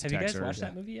symbiotes Have you attacks guys her. watched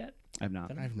that movie yet? I've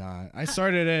not. I've not. I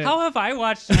started it. How have I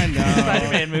watched a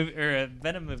Spider-Man movie or a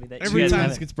Venom movie that Every you guys time haven't?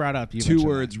 this gets brought up, you Two mention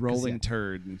words, that, 'cause, rolling yeah.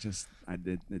 turd. And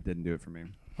it didn't do it for me.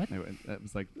 What? That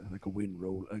was like a wind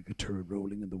roll, like a turd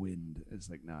rolling in the wind. It's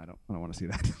like, no, I don't want to see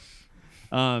that.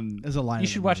 There's a line. You in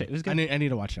should the watch movie. it. It was good. I need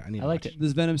to watch it. I liked it.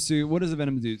 This Venom suit. What does the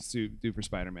Venom suit do for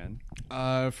Spider-Man?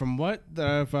 From what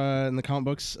I've in the comic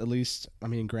books, at least. I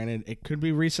mean, granted, it could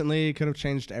be recently. It could have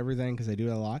changed everything because they do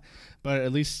it a lot. But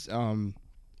at least,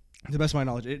 to the best of my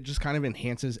knowledge, it just kind of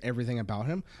enhances everything about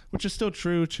him, which is still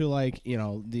true to like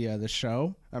the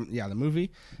show. The movie.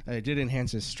 It did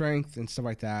enhance his strength and stuff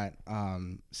like that.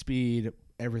 Speed,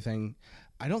 everything.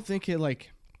 I don't think it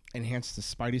like enhanced the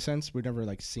Spidey sense. We've never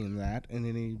like seen that in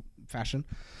any fashion,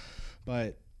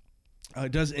 but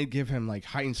does it give him like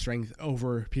heightened strength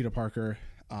over Peter Parker?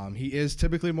 He is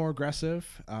typically more aggressive,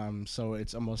 so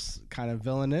it's almost kind of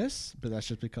villainous, but that's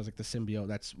just because like the symbiote.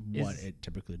 That's what it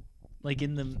typically. Like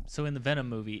in the Venom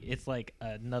movie, it's like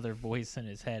another voice in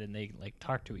his head, and they like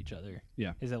talk to each other.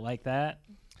 Yeah. Is it like that?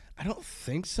 I don't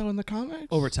think so in the comics.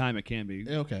 Over time, it can be.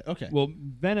 Okay. Well,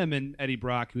 Venom and Eddie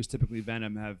Brock, who's typically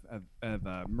Venom, have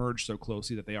merged so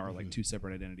closely that they are like two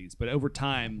separate identities. But over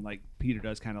time, like Peter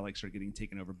does kind of like start getting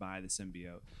taken over by the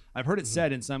symbiote. I've heard it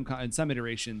said in some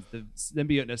iterations, the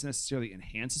symbiote doesn't necessarily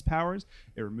enhance his powers;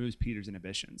 it removes Peter's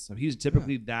inhibitions. So he's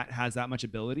typically has that much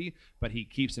ability, but he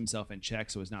keeps himself in check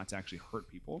so as not to actually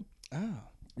hurt people. Oh.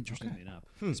 Interestingly enough,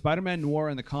 Spider-Man Noir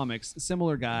in the comics,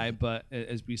 similar guy, but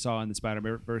as we saw in the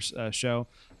Spider-Verse show,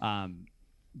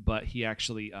 but he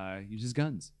actually uses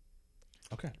guns.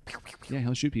 Okay. Yeah,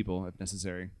 he'll shoot people if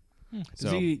necessary.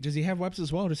 So Does he have webs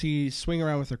as well? Or does he swing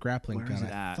around with a grappling Where gun? is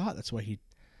it I at? thought that's what he.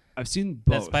 I've seen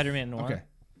That's both. Spider-Man Noir.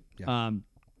 Okay.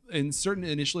 In certain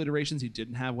initial iterations, he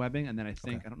didn't have webbing, and then I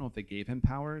think Okay. I don't know if they gave him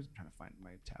powers. I'm trying to find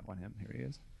my tab on him. Here he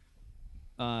is.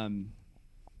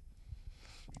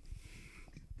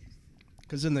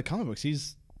 Because in the comic books,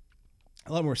 he's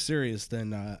a lot more serious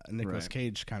than a Nicolas Right.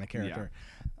 Cage kind of character.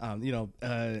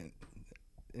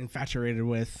 Infatuated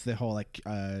with the whole like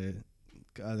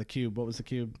the cube. What was the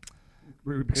cube?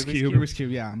 Rubik's Rubik's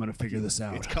Cube. Yeah, I'm gonna figure this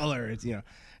out. It's color. It's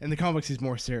in the comic books he's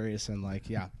more serious and like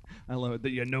I love it that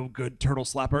you're no good turtle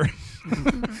slapper.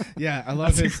 yeah. I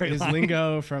love That's a great his line.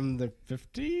 lingo from the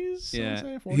 50s. Yeah,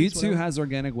 40s, he too whatever. has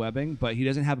organic webbing, but he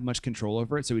doesn't have much control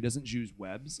over it, so he doesn't use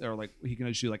webs or like he can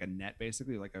just do like a net,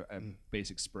 basically like a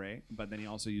basic spray. But then he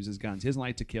also uses guns. He doesn't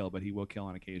like to kill, but he will kill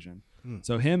on occasion.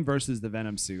 So him versus the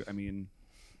Venom suit. I mean,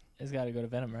 It's got to go to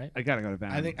Venom, right? I gotta go to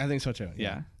Venom. I think so too.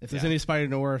 Yeah. If there's Yeah. any Spider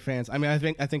Noir fans, I mean, I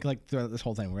think like throughout this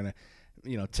whole thing, we're gonna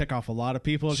tick off a lot of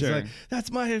people. 'Cause, Sure. like,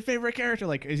 that's my favorite character.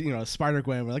 Like,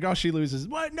 Spider-Gwen. We're like, oh, she loses.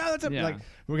 What? No, that's Yeah. like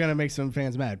we're gonna make some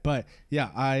fans mad. But yeah,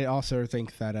 I also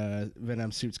think that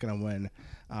Venom suit's gonna win.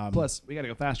 Plus, we got to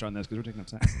go faster on this because we're taking up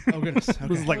time. Oh goodness. Okay.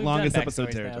 This is like We've longest done episode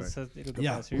backstories now, territory. so it'll go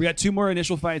Yeah. faster. We got 2 more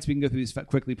initial fights. We can go through these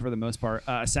quickly for the most part.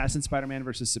 Assassin Spider-Man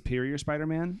versus Superior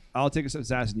Spider-Man. I'll take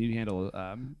Assassin. You handle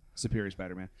Superior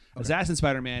Spider-Man. Okay. Assassin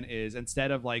Spider-Man is,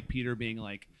 instead of like Peter being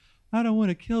like, I don't want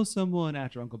to kill someone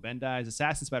after Uncle Ben dies,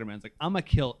 Assassin Spider-Man's like, I'm going to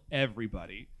kill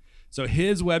everybody. So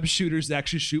his web shooters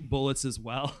actually shoot bullets as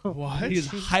well. What? He's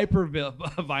hyper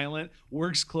violent,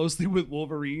 works closely with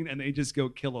Wolverine, and they just go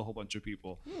kill a whole bunch of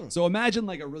people. So imagine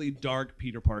like a really dark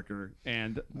Peter Parker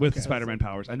and with Okay. Spider-Man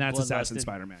powers, and that's Assassin Bloodlusted.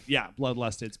 Spider-Man. Yeah,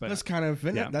 bloodlusted Spider-Man. That's kind of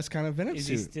Venom. Yeah. That's kind of Venom Is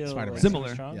he suit. still Spider-Man. like, Similar.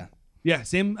 super strong? Yeah. Yeah,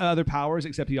 same other powers,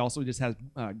 except he also just has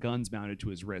guns mounted to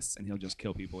his wrists, and he'll just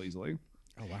kill people easily.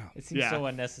 Oh wow. It seems Yeah. so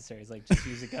unnecessary. It's like, just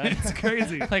use a gun. It's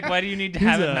crazy. Like, why do you need to He's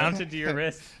have it a- mounted to your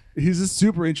wrist? He's a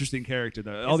super interesting character,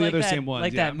 though. All It's the like other that, same ones,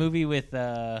 like yeah. that movie with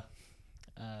Harry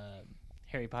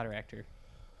Potter actor.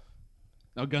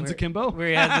 Oh, Guns where- Akimbo? Where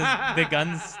he has the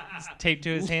guns taped to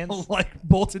his hands. like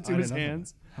bolted to I his didn't know that.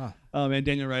 hands. Huh. And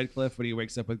Daniel Radcliffe, when he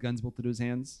wakes up with guns bolted to his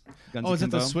hands. Guns Oh, is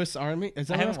that the Akimbo. Swiss Army? Is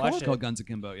that I what haven't it's called? watched It's called Guns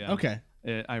Akimbo, yeah. Okay.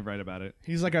 I read about it.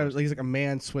 He's like a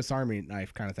man Swiss Army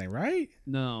knife kind of thing, right?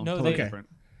 No, No, totally they- different.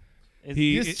 It's-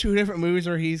 He- He has 2 different movies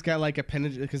where he's got like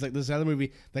appendage, because like this other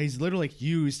movie that he's literally like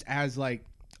used as like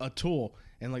a tool,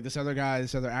 and like this other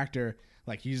actor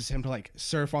like uses him to like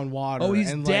surf on water. Oh,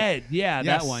 he's and, dead. Yeah,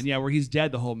 Yes. that one. Yeah, where he's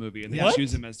dead the whole movie, and they Yes. just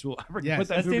use him as tool. I forget Yes. what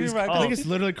that That's movie's Daniel Radcliffe. I called. think it's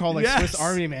literally called like Swiss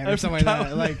Army Man or I something like that.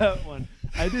 forgot Like, that one.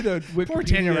 I did a Poor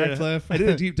Daniel Wikipedia- Radcliffe. I did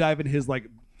a deep dive in his like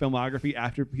filmography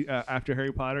after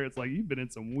Harry Potter. It's like you've been in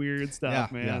some weird stuff,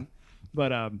 Yeah, man. yeah.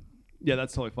 But yeah,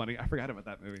 that's totally funny. I forgot about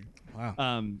that movie.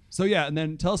 wow. So yeah, and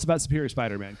then tell us about Superior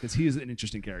Spider-Man, because he's an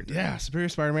interesting character. Yeah, Superior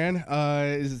Spider-Man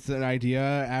is an idea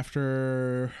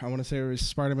after, I want to say it was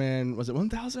Spider-Man, was it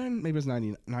 1000? Maybe it was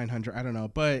 900, I don't know.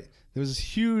 But there was this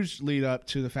huge lead up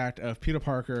to the fact of Peter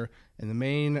Parker in the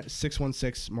main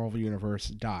 616 Marvel Universe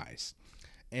dies.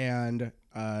 And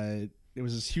it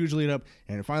was this huge lead up,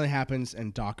 and it finally happens,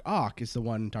 and Dr.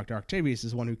 Octavius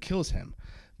is the one who kills him.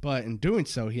 But in doing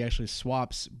so, he actually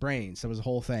swaps brains. That was the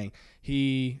whole thing.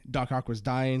 Doc Ock was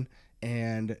dying,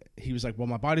 and he was like, well,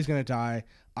 my body's going to die.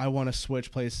 I want to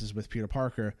switch places with Peter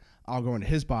Parker. I'll go into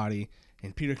his body,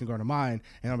 and Peter can go into mine,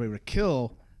 and I'll be able to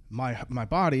kill my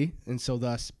body, and so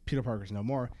thus Peter Parker's no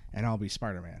more, and I'll be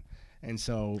Spider-Man. And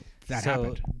so that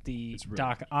happened. The It's real.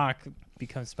 Doc Ock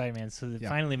becomes Spider-Man, so it Yeah.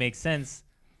 finally makes sense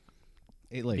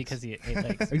 8 legs. because he had 8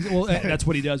 legs. Well, that's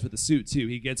what he does with the suit too.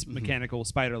 He gets Mm-hmm. mechanical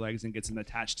spider legs and gets them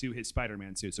attached to his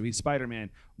Spider-Man suit. So he's Spider-Man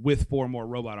with 4 more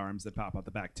robot arms that pop out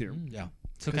the back too. Yeah.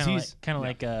 So 'Cause kind of yeah.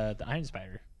 like the Iron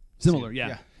Spider. Similar,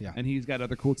 yeah. Yeah. And he's got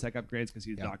other cool tech upgrades because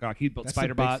he's Yeah. Doc Ock. He built That's the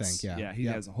spider big bots. thing, yeah. he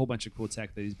Yeah. has a whole bunch of cool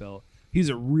tech that he's built. He's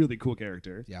a really cool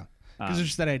character. Yeah. Because there's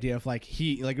just that idea of like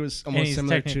it was And almost he's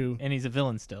similar techni- to. and he's a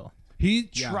villain still. He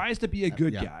Yeah. tries to be a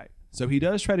good yeah. guy. So he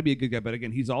does try to be a good guy, but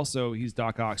again, he's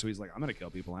Doc Ock, so he's like, I'm gonna kill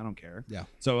people, I don't care. Yeah.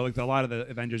 So like a lot of the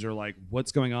Avengers are like,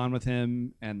 what's going on with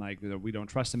him? And like we don't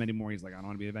trust him anymore. He's like, I don't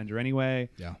want to be an Avenger anyway.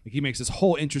 Yeah. Like he makes this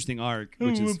whole interesting arc, I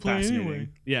which don't is wanna play fascinating. anyway.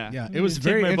 Yeah. Yeah, it was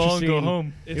very my ball and interesting. go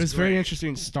home. It was very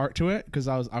interesting start to it because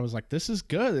I was like, this is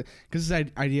good, because this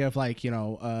idea of like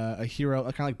a hero,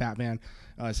 kind of like Batman,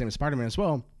 same as Spider-Man as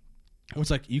well. It was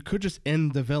like you could just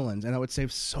end the villains, and that would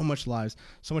save so much lives,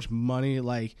 so much money.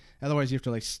 Like otherwise, you have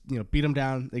to beat them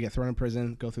down. They get thrown in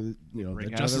prison, go through the Break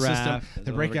out of justice the system, raft,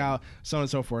 they break out, so on and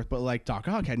so forth. But like Doc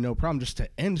Ock had no problem just to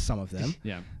end some of them.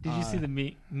 Yeah. Did you see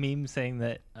the meme saying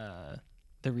that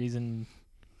the reason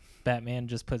Batman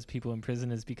just puts people in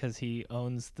prison is because he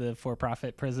owns the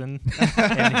for-profit prison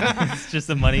and it's just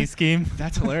a money scheme?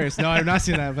 That's hilarious. No, I've not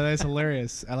seen that, but that's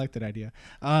hilarious. I like that idea.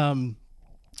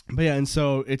 But yeah, and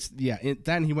so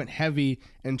then he went heavy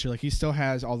into he still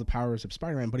has all the powers of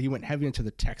Spider-Man, but he went heavy into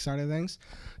the tech side of things.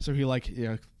 So he what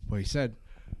he said,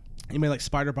 he made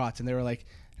spider bots, and they were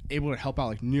able to help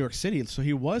out New York City. So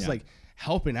he was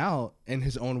helping out in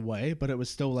his own way, but it was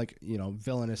still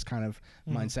villainous kind of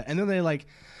mindset. And then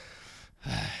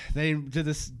they did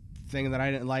this thing that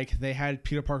I didn't like. They had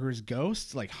Peter Parker's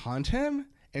ghost haunt him.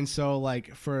 And so,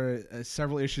 for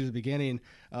several issues at the beginning,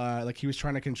 he was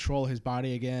trying to control his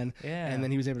body again, and then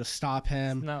he was able to stop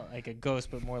him. It's not like a ghost,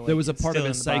 but more like There was a it's part of still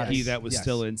his in the psyche body. that was Yes.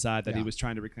 still inside that he Yeah. was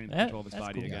trying to reclaim Yeah, control of his that's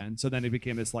body cool. again. So then it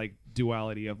became this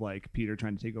duality of Peter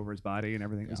trying to take over his body and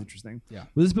everything. It was interesting. Yeah.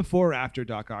 Was this before or after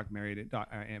Doc Ock married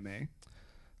Aunt May?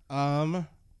 I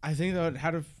think that would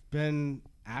have been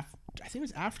after. I think it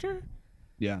was after.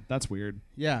 Yeah, that's weird.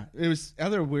 Yeah, it was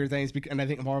other weird things, and I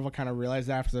think Marvel kind of realized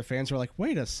that after the fans were like,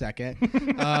 "Wait a second,"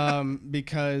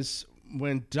 because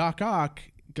when Doc Ock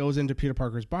goes into Peter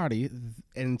Parker's body,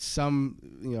 in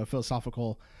some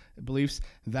philosophical beliefs,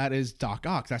 that is Doc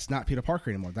Ock. That's not Peter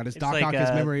Parker anymore. That is Doc Ock. His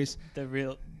memories.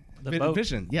 The boat.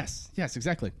 Vision. Yes,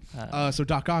 exactly. So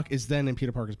Doc Ock is then in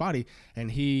Peter Parker's body, and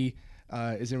he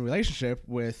is in a relationship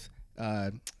with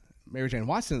Mary Jane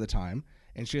Watson at the time,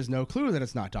 and she has no clue that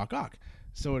it's not Doc Ock.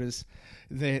 So it is.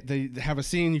 They have a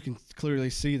scene. You can clearly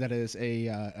see that it is a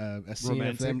scene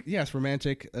romantic. of them. Yes,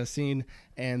 romantic scene.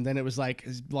 And then it was like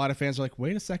a lot of fans were like,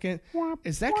 "Wait a second,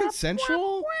 is that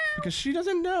consensual?" Because she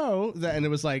doesn't know that. And it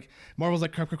was like Marvel's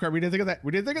like, "Crap! We didn't think of that.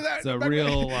 We didn't think of that." It's a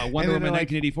real Wonder Woman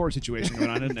 1984 situation going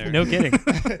on in there. No kidding.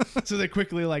 So they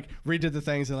quickly like redid the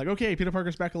things and like, okay, Peter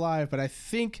Parker's back alive. But I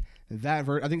think I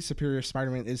think Superior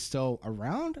Spider-Man is still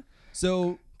around.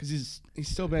 So. Because he's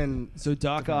still been... So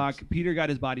Doc Ock, Peter got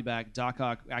his body back. Doc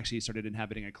Ock actually started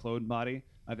inhabiting a cloned body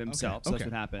of himself. So that's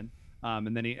what happened.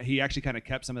 And then he actually kind of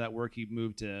kept some of that work. He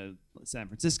moved to San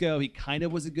Francisco. He kind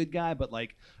of was a good guy, but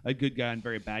like a good guy in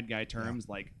very bad guy terms,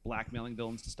 like blackmailing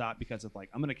villains to stop because of like,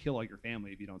 I'm going to kill all your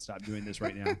family if you don't stop doing this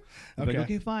right now. Like,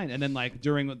 okay, fine. And then like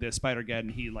during the Spider-Geddon,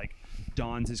 he like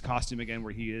dons his costume again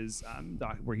where he is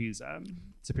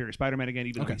Superior Spider-Man again,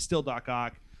 even though he's still Doc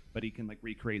Ock. But he can like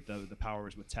recreate the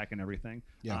powers with tech and everything.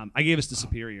 Yeah. I gave us to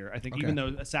Superior. I think even though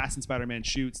Assassin Spider-Man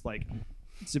shoots, like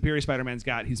Superior Spider-Man's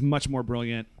he's much more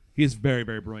brilliant. He's very,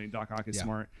 very brilliant. Doc Ock is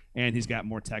smart, and he's got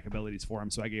more tech abilities for him.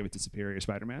 So I gave it to Superior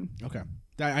Spider-Man. Okay,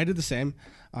 I did the same.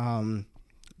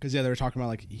 Because they were talking about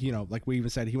like like we even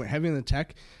said he went heavy in the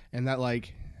tech, and that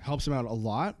like helps him out a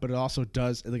lot, but it also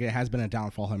does like it has been a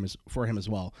downfall for him as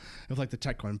well. If like the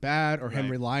tech going bad or him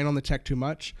relying on the tech too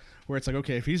much, where it's like,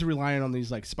 okay, if he's relying on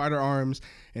these like spider arms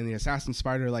and the assassin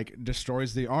spider like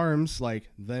destroys the arms, like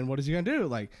then what is he gonna do?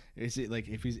 Like is it like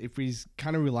if he's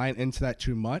kind of relying into that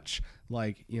too much,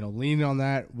 like leaning on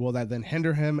that, will that then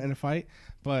hinder him in a fight?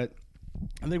 But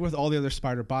I think with all the other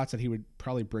spider bots that he would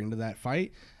probably bring to that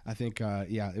fight, I think,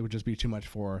 it would just be too much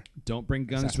for... Don't bring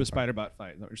guns to a spider bot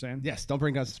fight. Is that what you're saying? Yes, don't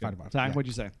bring guns to spider bot. Ty, what'd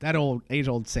you say? That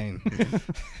age-old saying.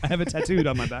 I have it tattooed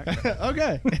on my back.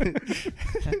 Okay.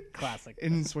 Classic.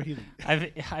 In Swahili.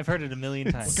 I've heard it a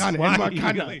million times. In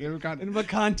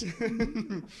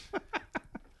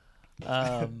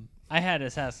I had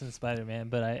Assassin Spider-Man,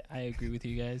 but I agree with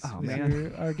you guys. Oh,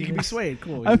 man. You can be swayed.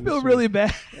 Cool. I feel really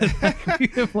bad. Like,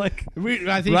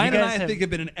 I think Ryan and I think have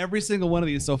been in every single one of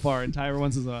these so far, and Tyler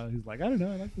once is he's like, I don't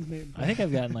know, I like his name. I think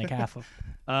I've gotten like half of.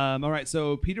 All right,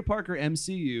 so Peter Parker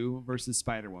MCU versus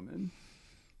Spider-Woman.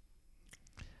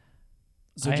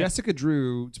 So Jessica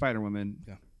Drew, Spider-Woman.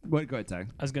 Yeah. What? Go ahead, Ty.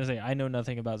 I was gonna say I know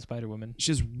nothing about Spider-Woman.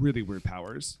 She has really weird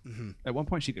powers. Mm-hmm. At one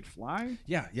point, she could fly.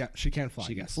 Yeah, she can fly.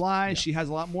 She can fly. Yeah. She has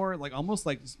a lot more, like almost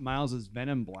like Miles's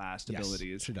Venom Blast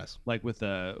abilities. She does. Like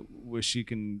where she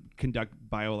can conduct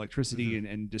bioelectricity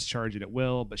and discharge it at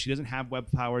will. But she doesn't have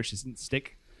web power. She doesn't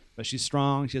stick. But she's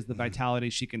strong. She has the vitality.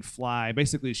 She can fly.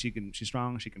 Basically, she's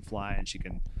strong. She can fly and she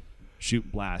can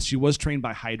shoot blasts. She was trained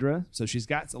by Hydra, so she's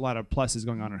got a lot of pluses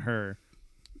going on in her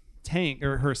tank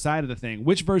or her side of the thing.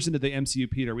 Which version of the MCU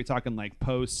Peter? Are we talking like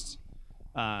post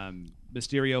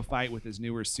Mysterio fight with his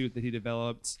newer suit that he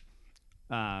developed?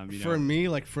 For me,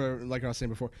 like I was saying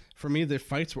before, for me the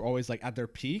fights were always like at their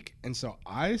peak, and so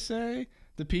I say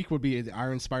the peak would be the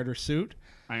Iron Spider suit.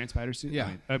 Iron Spider suit.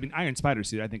 Yeah, I mean Iron Spider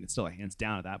suit. I think it's still a hands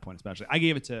down at that point. Especially, I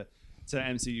gave it to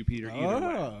MCU Peter. Either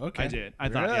way. Okay. I did. I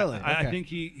thought. Really? Yeah, okay. I think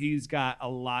he's got a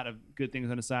lot of good things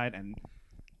on his side, and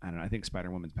I don't know. I think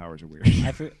Spider-Woman's powers are weird.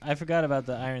 I forgot about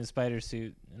the Iron Spider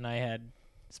suit, and I had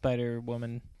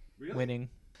Spider-Woman winning.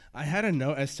 I had a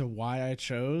note as to why I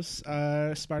chose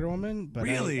Spider-Woman, but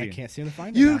I can't seem to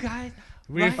find it. You guys,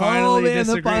 we finally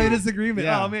disagree. The final disagreement.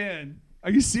 Yeah. Oh man, are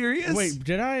you serious? Wait,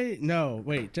 did I? No,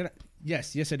 wait, did I?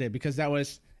 Yes, I did, because that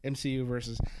was MCU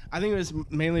versus. I think it was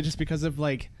mainly just because of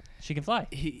like. She can fly.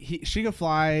 She can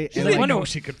fly. She's like Wonder Woman.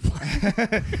 She could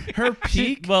fly. Her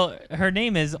peak. Her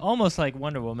name is almost like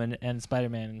Wonder Woman and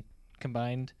Spider-Man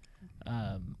combined.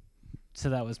 So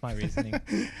that was my reasoning.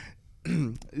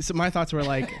 So my thoughts were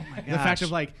like the fact of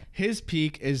like his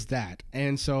peak is that,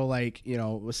 and so like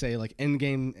let's say like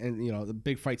Endgame and the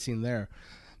big fight scene there,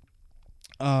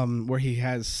 where he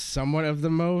has somewhat of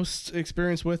the most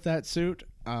experience with that suit,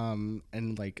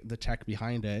 and like the tech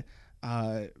behind it.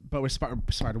 But with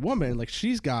Spider-Woman, like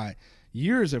she's got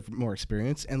years of more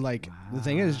experience, and like the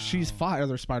thing is, she's fought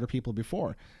other Spider people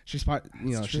before. She's fought,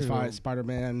 she's fought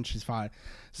Spider-Man. She's fought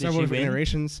several different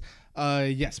iterations.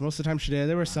 Yes, most of the time she did.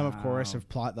 There were some, of course, of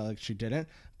plot that like she didn't,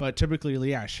 but typically,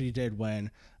 yeah, she did when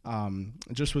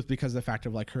just with because of the fact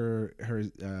of like her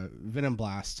venom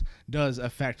blast does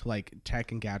affect like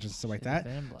tech and gadgets and stuff like that.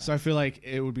 Venom blast. So I feel like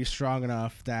it would be strong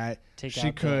enough that Take she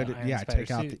out the could Iron yeah Spider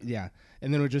take out suit.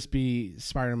 and then it would just be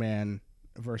Spider-Man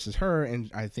versus her, and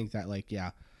I think that like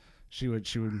she would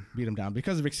beat him down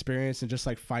because of experience and just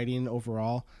like fighting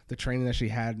overall, the training that she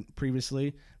had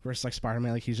previously versus like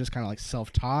Spider-Man, like he's just kind of like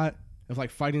self-taught of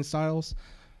like fighting styles.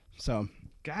 So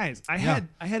Guys, I had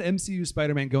MCU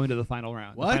Spider-Man go into the final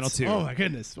round. what? The final two. Oh my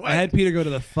goodness! What? I had Peter go to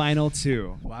the final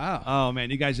two. Wow. Oh man,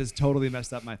 you guys just totally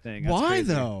messed up my thing. That's Why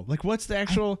crazy. though? Like, what's the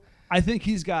actual? I think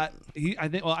he's got. I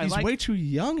think. Well, He's way too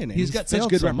young in it. He's got such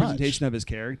failed good so much. representation of his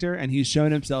character, and he's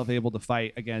shown himself able to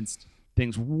fight against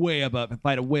things way above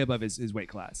his weight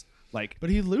class. Like, But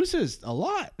he loses a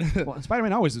lot. well,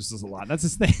 Spider-Man always loses a lot. That's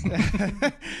his thing.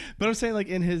 But I'm saying like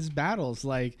in his battles,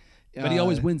 like. But he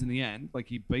always wins in the end. Like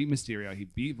he beat Mysterio, he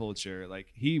beat Vulture. Like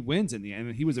he wins in the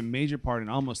end. He was a major part in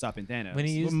almost stopping Thanos. When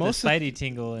he used the most of- Spidey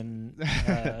tingle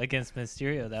against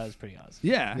Mysterio, that was pretty awesome.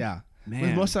 yeah, Yeah. Man.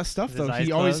 With most of that stuff, His though, eyes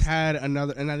he always closed? had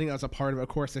another, and I think that was a part of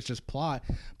course, it's just plot,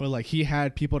 but like he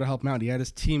had people to help him out. He had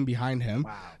his team behind him.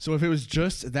 Wow. So if it was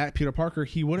just that Peter Parker,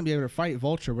 he wouldn't be able to fight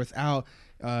Vulture without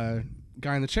Guy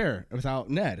in the Chair, without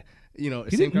Ned. You know,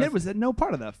 He didn't. Ned was at no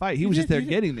part of that fight. He was did, just there he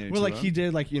did. getting there. Well, to like him. he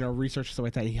did, like research and stuff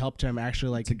like that. He helped him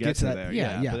actually like to get to that. there.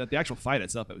 Yeah. But the actual fight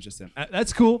itself, it was just him.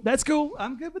 That's cool. That's cool.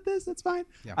 I'm good with this. That's fine.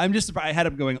 Yeah. I'm just surprised. I had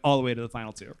him going all the way to the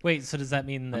final two. Wait, so does that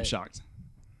mean I'm that shocked.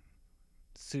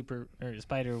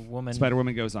 Spider Woman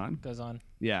Spider-Woman goes on. goes on?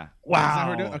 Yeah. Is that how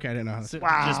we're Wow. doing? Okay, I didn't know. How So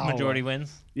Wow. just majority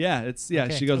wins. Yeah.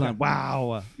 Okay, She goes okay. on.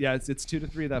 Wow. Yeah. It's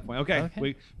 2-3 at that point. Okay. Okay.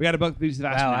 We got to book these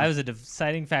fast. Wow, now. I was a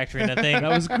deciding factor in a thing. That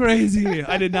was crazy.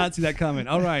 I did not see that coming.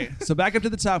 All right. So back up to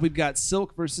the top, we've got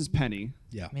Silk versus Penny.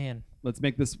 Yeah. Man. Let's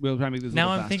make this. We'll try to make this. a Now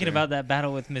little I'm thinking faster. about that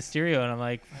battle with Mysterio, and I'm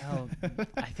like, well,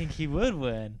 I think he would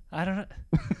win. I don't know.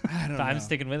 I don't But I'm know.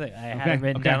 sticking with it. I had Okay, it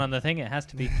written okay. down on the thing. It has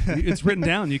to be. It's written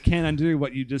down. You can't undo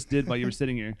what you just did while you were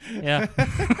sitting here. Yeah.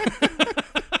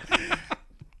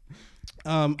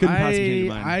 Couldn't possibly change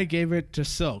your mind. I gave it to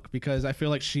Silk because I feel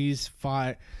like she's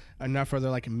fought enough other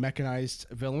like mechanized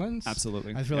villains.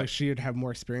 Absolutely. I feel Yep. like she would have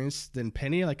more experience than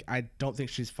Penny. Like I don't think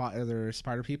she's fought other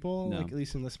Spider people, No. like at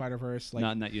least in the Spider-Verse, like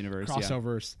Not in that universe. Yeah.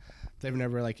 crossovers. They've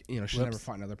never like she's never Whoops.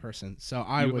 fought another person. So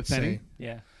I You went would with Penny? say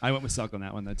Yeah. I went with Silk on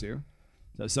that one though too.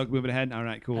 So Silk moving ahead. All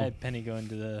right, cool. I had Penny go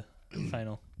into the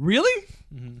final. Really?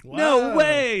 Mm-hmm. No Wow.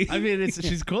 way. I mean,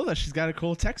 she's cool though. She's got a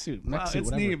cool tech suit, mech Wow, suit,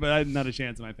 it's whatever. neat, but not a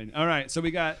chance in my opinion. All right, so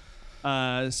we got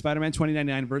Spider-Man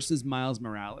 2099 versus Miles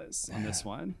Morales on this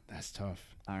one. That's tough.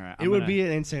 All right, It would be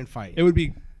an insane fight. It would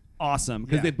be awesome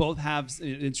because Yeah. they both have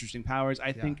interesting powers.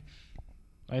 I think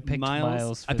I picked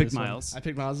Miles. I for picked this one. Miles. I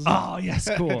picked Miles. As well. Oh yes,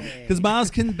 cool. Because Miles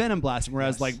can venom blast him,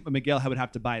 whereas Yes. like Miguel would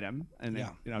have to bite him, and Yeah,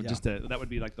 yeah. just that would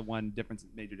be like the one difference,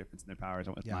 major difference in their powers.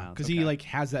 I went with Yeah, Miles because he like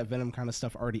has that venom kind of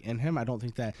stuff already in him. I don't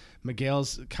think that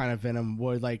Miguel's kind of venom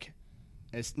would like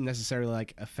it's necessarily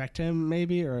like affect him,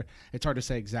 maybe, or it's hard to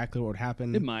say exactly what would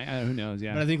happen. it might. Who knows?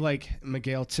 Yeah. But I think like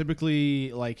Miguel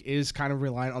typically like is kind of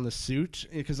reliant on the suit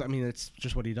because I mean it's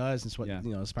just what he does. It's what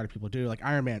Yeah. Spider people do. Like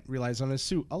Iron Man relies on his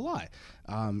suit a lot,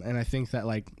 and I think that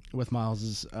like with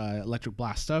Miles's electric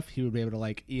blast stuff, he would be able to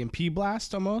like EMP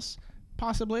blast almost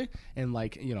possibly, and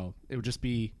like it would just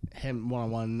be him one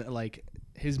on one like.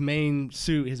 His main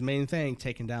suit, his main thing,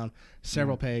 taking down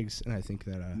several pegs, and I think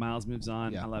that Miles moves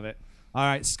on. Yeah. I love it. All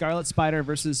right, Scarlet Spider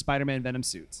versus Spider-Man Venom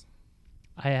suits.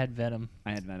 I had Venom.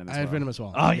 I had Venom. I had Venom as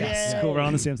well. Oh yes, Yay. cool. We're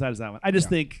on the same side as that one. I just Yeah.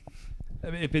 think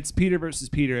if it's Peter versus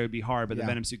Peter, it would be hard, but the Yeah.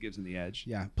 Venom suit gives him the edge.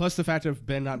 Yeah. Plus the fact of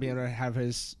Ben not being able to have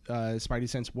his Spidey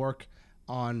sense work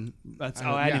on. That's I I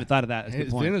don't- hadn't yeah. even thought of that. That's a good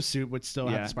His point. Venom suit would still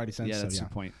have Spidey sense. Yeah, so that's yeah. a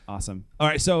good point. Awesome. All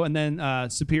right, so and then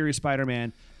Superior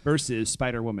Spider-Man versus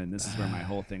Spider-Woman. This is where my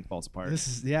whole thing falls apart. This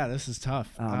is tough.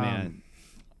 Oh man.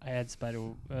 I had Spider.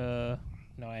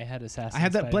 No, I had Assassin. I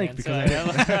had that blank Spider-Man,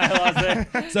 because so I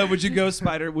lost it. So would you go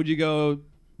Spider? Would you go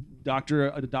Doc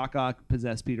Ock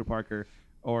possess Peter Parker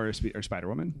or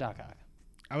Spider-Woman? Doc Ock.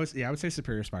 I would say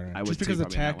Superior Spider-Man. I would just too, because of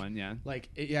probably in that tech. one, yeah. Like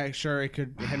yeah, sure it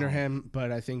could hinder him,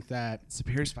 but I think that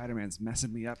Superior Spider-Man's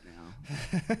messing me up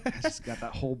now. I just got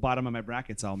that whole bottom of my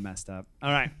brackets all messed up.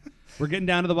 All right, we're getting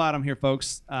down to the bottom here,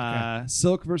 folks.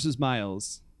 Silk versus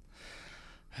Miles.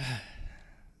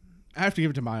 I have to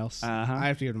give it to Miles. Uh-huh. I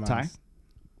have to give it to Ty? Miles.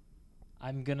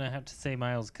 I'm gonna have to say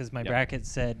Miles because my Yep. bracket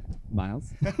said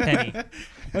Miles. Penny.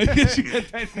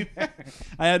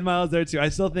 I had Miles there too. I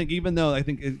still think, even though I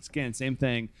think it's again same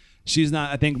thing, she's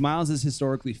not. I think Miles is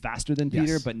historically faster than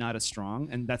Peter, Yes. but not as strong,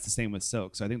 and that's the same with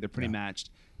Silk. So I think they're pretty Yeah.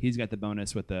 matched. He's got the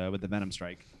bonus with the Venom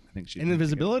strike. I think she's And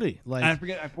invisibility. Like I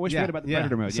always forget about the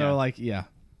Predator mode. So Yeah. like yeah.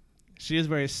 she is a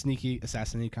very sneaky,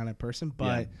 assassin-y kind of person.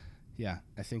 But yeah,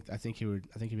 I think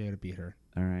he'd be able to beat her.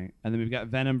 All right. And then we've got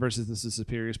Venom versus the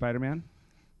Superior Spider-Man.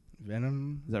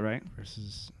 Venom Is that right?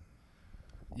 versus.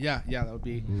 Yeah, that would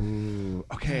be. Ooh,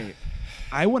 okay.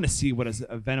 I want to see what a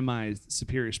venomized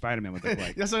Superior Spider-Man would look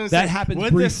like. That's what I'm that saying. happens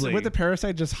would briefly. Would the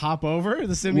parasite just hop over?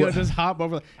 The symbiote What? just hop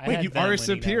over? I Wait, had you Venom are winning that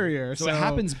superior. so it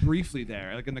happens briefly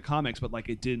there, like in the comics, but like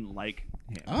it didn't like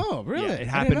him. Oh, really? Yeah, I it didn't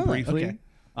happened know that. briefly. Okay.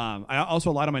 I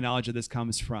also, a lot of my knowledge of this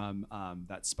comes from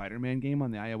that Spider-Man game on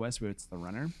the iOS where it's the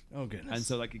runner. Oh, goodness. And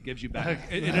so like it gives you back,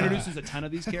 it introduces a ton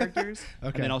of these characters, and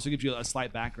Okay. then also gives you a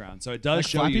slight background. So it does Like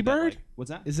show Flappy you that, Bird? like, what's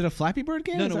that? Is it a Flappy Bird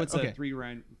game? No, Is that- it's okay. a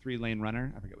three-lane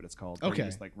runner. I forget what it's called. where Okay. You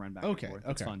just like run back Okay, and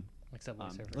forth. It's okay. fun. Like Subway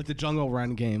Surfer. Like the Jungle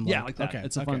Run game. Yeah, like that. Okay.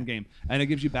 It's a fun game, and it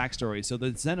gives you backstory. So the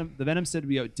Venom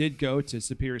symbiote did go to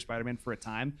Superior Spider-Man for a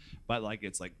time, but like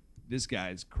it's like this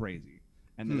guy's crazy,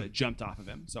 and then it jumped off of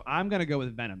him. So I'm gonna go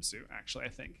with Venom suit. Actually, I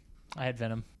think. I had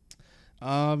Venom.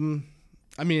 I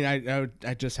mean,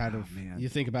 I just had to. man. You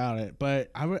think about it, but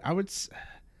I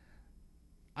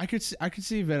could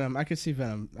see Venom. I could see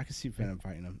Venom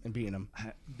fighting him and beating him.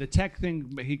 The tech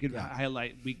thing, he could Yeah.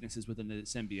 highlight weaknesses within the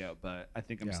symbiote, but I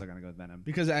think I'm Yeah. still gonna go with Venom.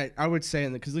 Because I would say,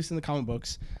 because at least in the comic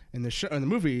books, in the show, in the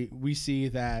movie, we see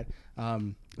that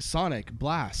Sonic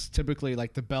blasts typically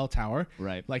like the bell tower,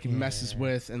 Right. Like it messes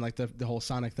with, and like the whole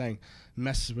Sonic thing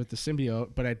messes with the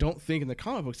symbiote. But I don't think in the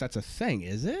comic books that's a thing,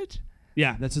 is it?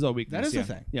 Yeah, that's his own weakness. That is the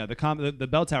yeah. thing. Yeah, the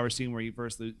bell tower scene where he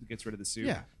first gets rid of the suit.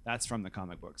 Yeah. That's from the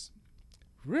comic books.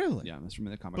 Really? Yeah, that's from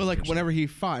the comic. But like books. whenever he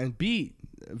fought and beat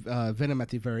Venom at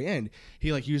the very end,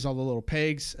 he like used all the little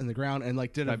pegs in the ground and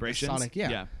like did vibrations. a Sonic.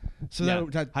 Yeah. So Yeah.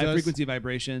 that high does, frequency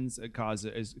vibrations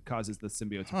causes the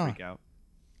symbiote to freak out.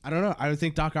 I don't know. I would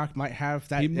think Doc Ock might have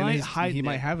that. He in might his- hide He it.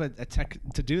 might have a tech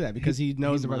to do that because he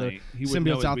knows of other might. He would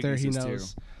know symbiotes his out there. He weaknesses,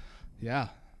 knows. too. Yeah.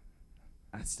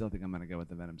 I still think I'm gonna go with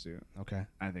the Venom suit. Okay.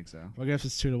 I think so. Well, I guess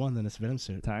it's 2-1. Then it's Venom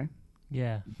suit. Ty,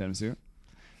 Yeah. Venom suit.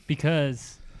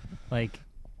 Because, like,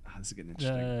 This is getting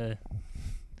interesting.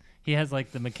 he has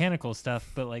like the mechanical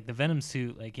stuff, but like the Venom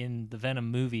suit, like in the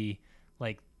Venom movie,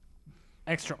 like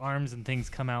extra arms and things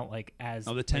come out like as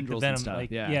Oh, the like, tendrils Venom, and stuff, like,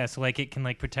 yeah. so like it can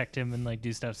like protect him and like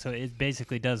do stuff. So it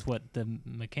basically does what the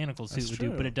mechanical suit That's would true.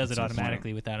 do, but it does it That's so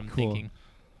automatically without him Cool. thinking.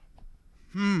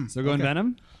 So going okay.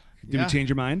 Venom. Did Yeah. we change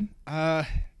your mind? I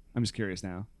I'm just curious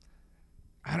now.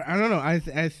 don't know. I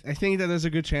think that there's a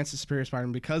good chance of Superior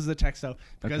Spider-Man because of the tech stuff,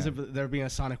 because Okay. of there being a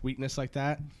Sonic weakness like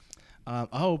that.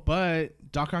 But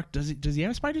Doc Ock does he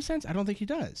have a spider sense? I don't think he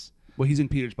does. Well, he's in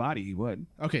Peter's body. He would.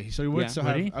 Okay, so he would Yeah. still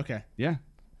Would have. he? Okay. Yeah.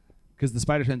 Because the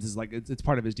spider sense is like it's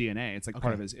part of his DNA. It's like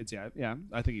part Okay. of his. It's yeah.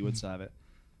 I think he would still have it.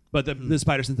 But the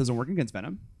spider sense doesn't work against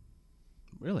Venom.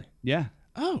 Really? Yeah.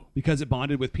 Oh. Because it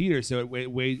bonded with Peter, so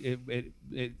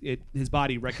his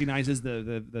body recognizes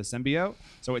the symbiote,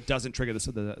 so it doesn't trigger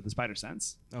the spider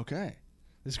sense. Okay.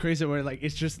 It's crazy where like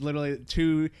it's just literally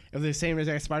two of the same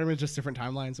exact Spider-Man, just different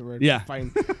timelines that we're Yeah.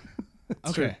 fighting.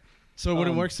 It's Okay. true. So it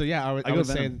wouldn't work. So yeah, I would, I I go would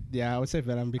say Venom. I would say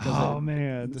Venom because Oh, of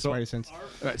man. the So- Spidey sense. All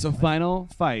right, so final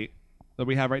fight that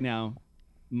we have right now: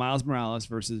 Miles Morales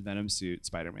versus Venom suit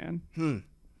Spider-Man.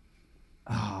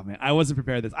 Oh man, I wasn't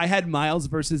prepared for this. I had Miles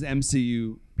versus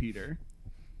MCU Peter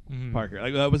Parker.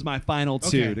 Like that was my final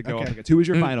two Okay, to go okay. up against. Who was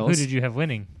your Who finals? did you have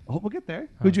winning? Oh, we'll get there.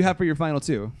 Who'd you have for your final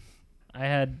two? I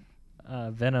had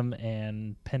Venom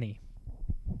and Penny.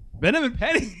 Venom and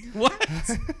Penny. What?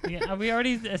 Yeah, we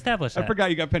already established that. I forgot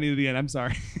you got Penny to the end. I'm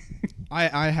sorry.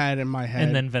 I had in my head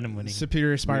And then Venom winning.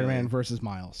 Superior Spider-Man Really? versus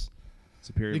Miles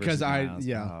Superior because versus I Miles.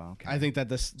 Oh, okay. I think that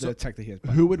the tech that he has.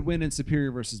 Who would win in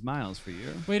Superior versus Miles for you?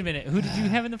 Wait a minute. Who did you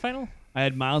have in the final? I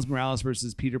had Miles Morales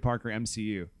versus Peter Parker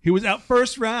MCU. He was out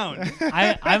first round.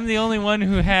 I'm the only one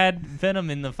who had Venom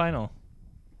in the final.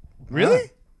 Really?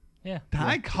 Yeah.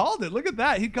 I called it. Look at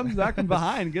that. He comes back from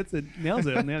behind, gets it, nails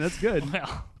it. Man, that's good.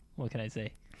 Well, what can I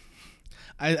say?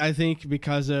 I think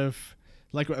because of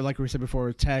like we said before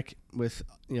with tech with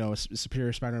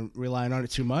Superior Spider-Man relying on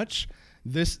it too much.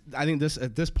 I think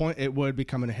at this point it would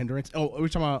become a hindrance. Oh, we're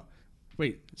talking about.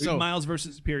 Wait, so Miles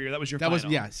versus Superior. That was your that final.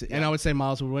 was yes, and I would say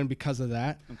Miles would win because of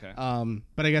that. Okay.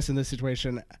 But I guess in this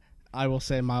situation, I will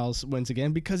say Miles wins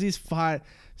again because he's fought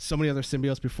so many other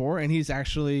symbiotes before, and he's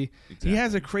actually he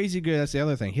has a crazy good. That's the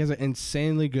other thing. He has an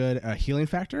insanely good healing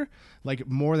factor, like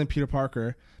more than Peter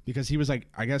Parker, because he was like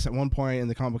I guess at one point in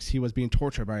the comic books he was being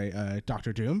tortured by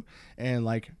Doctor Doom, and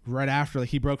like right after like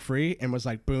he broke free and was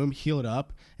like boom healed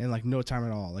up in like no time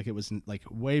at all. Like it was like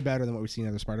way better than what we've seen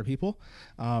in other Spider people.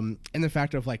 And the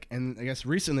fact of like, and I guess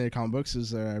recently in the comic books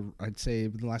is I'd say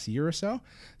in the last year or so,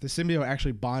 the symbiote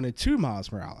actually bonded to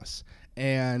Miles Morales,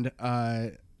 and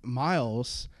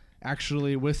Miles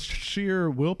actually with sheer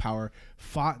willpower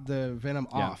fought the venom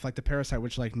off, like the parasite,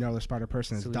 which like no other spider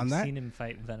person has So done we've that. seen him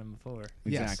fight venom before.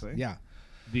 Yes, Exactly. yeah.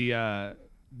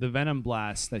 The venom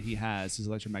blast that he has, his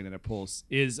electromagnetic pulse,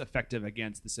 is effective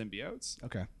against the symbiotes.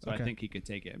 Okay. So okay. I think he could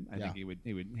take it. I think he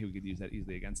could use that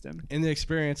easily against him. In the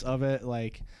experience of it,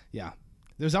 like, yeah.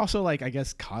 There's also like I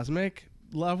guess cosmic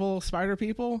level spider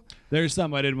people. There's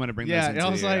some I didn't want to bring. Yeah, those into, I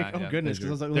was like, yeah, oh goodness, because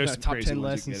I was like looking there's at some top crazy 10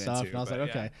 ones lists you and get stuff, into, and I was but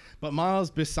like, yeah. okay. But Miles,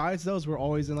 besides those, were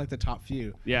always in like the top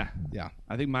few. Yeah, Yeah.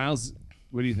 I think Miles.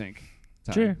 What do you think?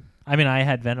 Ty? Sure. I mean, I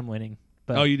had venom winning,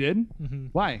 but Oh, you did? Mhm.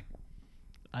 Why?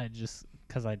 I just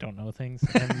because I don't know things.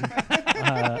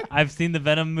 And, I've seen the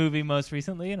Venom movie most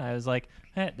recently, and I was like,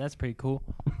 hey, that's pretty cool.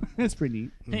 That's pretty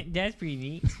neat. Hey, that's pretty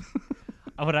neat.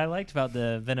 What I liked about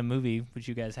the Venom movie, which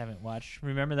you guys haven't watched,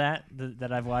 remember that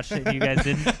I've watched it and you guys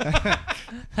didn't? That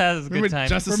was a Remember good time.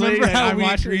 Justice Remember League? how I we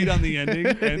watched agreed on the ending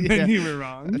and Yeah. then you were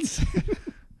wrong?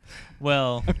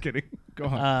 Well, I'm kidding. Go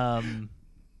on.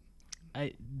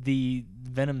 The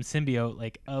Venom symbiote,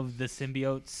 like of the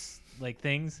symbiotes, like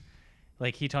things,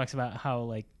 like he talks about how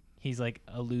like he's like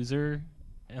a loser,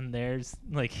 and there's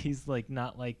like he's like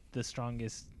not like the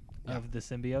strongest of the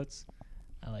symbiotes.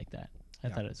 I like that. I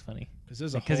thought it was funny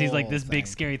Because he's like this big thing.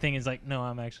 scary thing. He's like, no,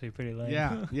 I'm actually pretty lame.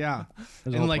 Yeah, yeah. There's a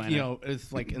And whole like planet. you know,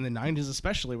 it's like in the '90s,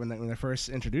 especially when they first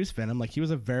introduced Venom, like he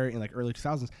was a very in like early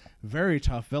 2000s, very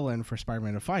tough villain for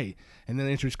Spider-Man to fight. And then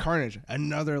they introduced Carnage,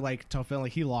 another like tough villain.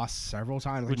 Like he lost several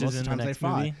times. Like Which most is of the in the times next they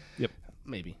fought. movie. Yep.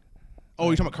 Maybe. Oh,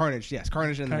 you're talking about Carnage? Yes,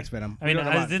 Carnage in the next Venom. I mean, We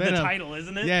don't know it's about in the Venom. title,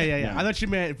 isn't it? Yeah. Yeah. I thought you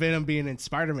meant Venom being in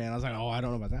Spider-Man. I was like, oh, I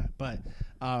don't know about that, but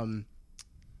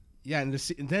yeah, and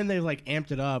then they like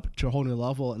amped it up to a whole new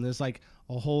level, and there's like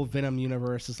a whole Venom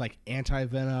universe. There's like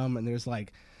anti-Venom, and there's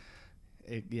like,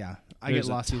 I There's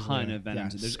get lost. a ton easily. of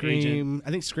Venoms. Yeah. There's Scream. I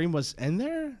think Scream was in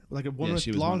there, like a woman Yeah, she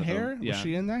with was long one of them. hair. Yeah. Was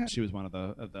she in that? She was one of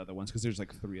the other ones because there's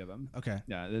like 3 of them. Okay.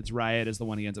 Yeah, it's Riot is the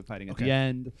one he ends up fighting at Okay. the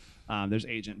end. There's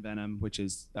Agent Venom, which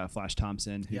is Flash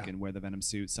Thompson, who Yeah. can wear the Venom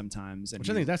suit sometimes. And Which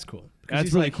I think that's cool. Because That's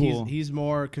he's really like, cool. He's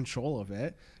more control of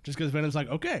it. Just because Venom's like,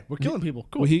 okay, we're killing people.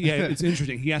 Cool. Well, it's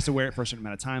interesting. He has to wear it for a certain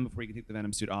amount of time before he can take the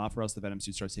Venom suit off, or else the Venom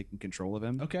suit starts taking control of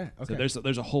him. Okay. So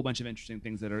there's a whole bunch of interesting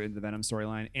things that are in the Venom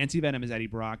storyline. Anti-Venom is Eddie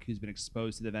Brock, who's been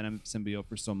exposed to the Venom symbiote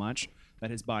for so much that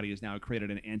his body has now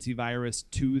created an antivirus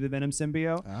to the Venom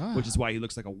symbiote, which is why he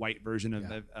looks like a white version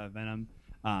of Venom.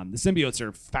 The symbiotes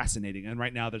are fascinating, and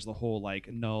right now there's the whole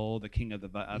like Null, the king of the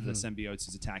symbiotes,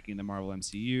 is attacking the Marvel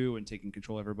MCU and taking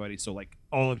control of everybody. So like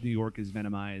all of New York is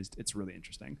venomized. It's really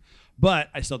interesting, but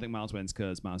I still think Miles wins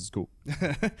because Miles is cool.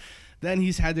 Then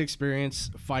he's had the experience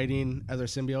fighting other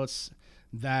symbiotes.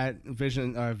 That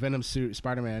Venom suit,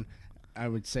 Spider-Man, I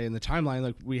would say in the timeline,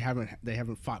 like they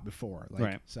haven't fought before. Like,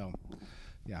 Right. So,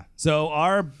 yeah. So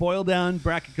our boil down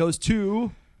bracket goes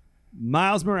to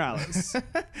Miles Morales.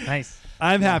 Nice.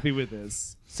 I'm happy with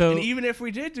this. So And even if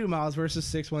we did do Miles versus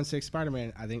 616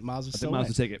 Spider-Man, I think Miles would still Miles win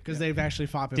would take it, because yeah. they've actually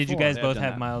fought before. did you guys I've both done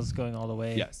have that. Miles going all the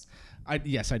way? Yes.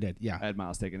 Yes, I did. Yeah. I had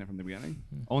Miles taking it from the beginning.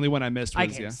 Only one I missed I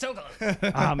was came yeah. so close.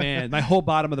 Oh man, my whole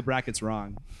bottom of the bracket's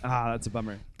wrong. That's a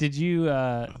bummer. Did you?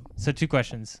 So 2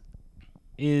 questions.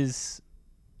 Is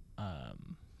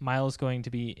Miles going to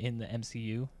be in the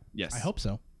MCU? Yes. I hope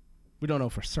so. We don't know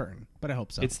for certain, but I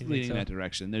hope so. It's You think leading so? that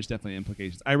direction. There's definitely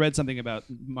implications. I read something about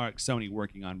Sony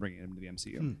working on bringing him to the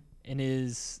MCU. And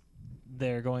is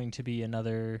there going to be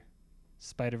another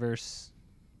Spider-Verse,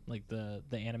 like the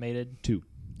animated? 2.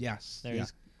 yes. There's, Yeah.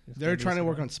 there's They're gonna be trying to some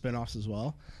work more? on spin-offs as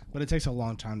well, but it takes a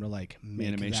long time to like make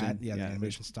animation. that. Yeah, Yeah, the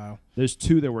animation style. There's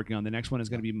 2 they're working on. The next one is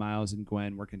going to be Miles and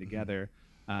Gwen working together.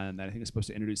 And I think it's supposed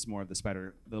to introduce more of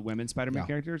the women Spider-Man Yeah.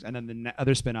 characters. And then the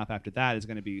other spin-off after that is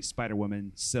going to be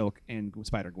Spider-Woman, Silk, and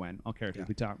Spider-Gwen, all characters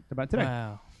we talked about today.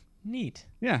 Wow. Neat.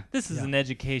 Yeah. This is Yeah. an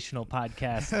educational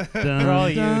podcast. Dun, For all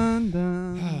you. dun,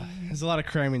 dun. There's a lot of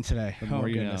cramming today. The Oh, more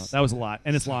you know. goodness. That was a lot,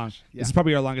 and it's long. Yeah. This is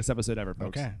probably our longest episode ever,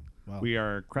 folks. Okay. Well, We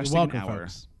are you're cresting welcome, an hour.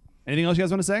 folks. Anything else you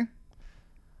guys want to say?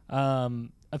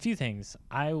 A few things.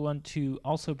 I want to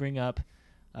also bring up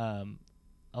a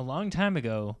long time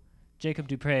ago, Jacob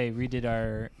Dupre redid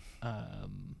our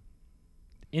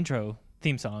intro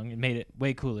theme song and made it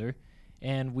way cooler.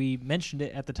 And we mentioned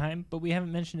it at the time, but we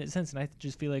haven't mentioned it since. And I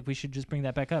just feel like we should just bring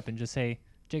that back up and just say,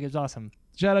 Jacob's awesome.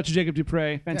 Shout out to Jacob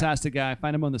Dupre. Fantastic guy.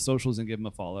 Find him on the socials and give him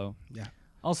a follow. Yeah.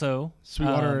 Also,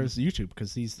 Sweetwater is YouTube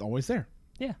because he's always there.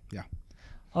 Yeah. Yeah.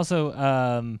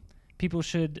 Also, people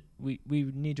should we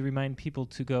need to remind people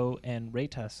to go and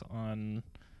rate us on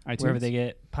iTunes. wherever they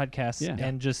get podcasts, Yeah.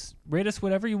 and just rate us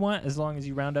whatever you want as long as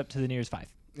you round up to the nearest 5.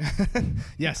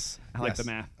 Yes. I like Yes. the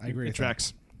math. I agree It with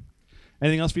tracks.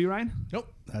 Anything else for you, Ryan?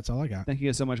 Nope, that's all I got. Thank you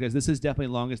guys so much, guys. This is definitely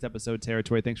longest episode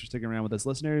territory. Thanks for sticking around with us,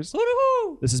 listeners.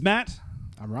 Woo-hoo! This is Matt.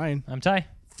 I'm Ryan. I'm Ty.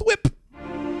 Thwip.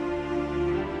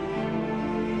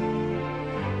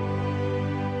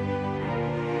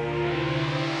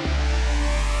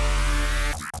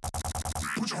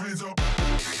 Put your hands up.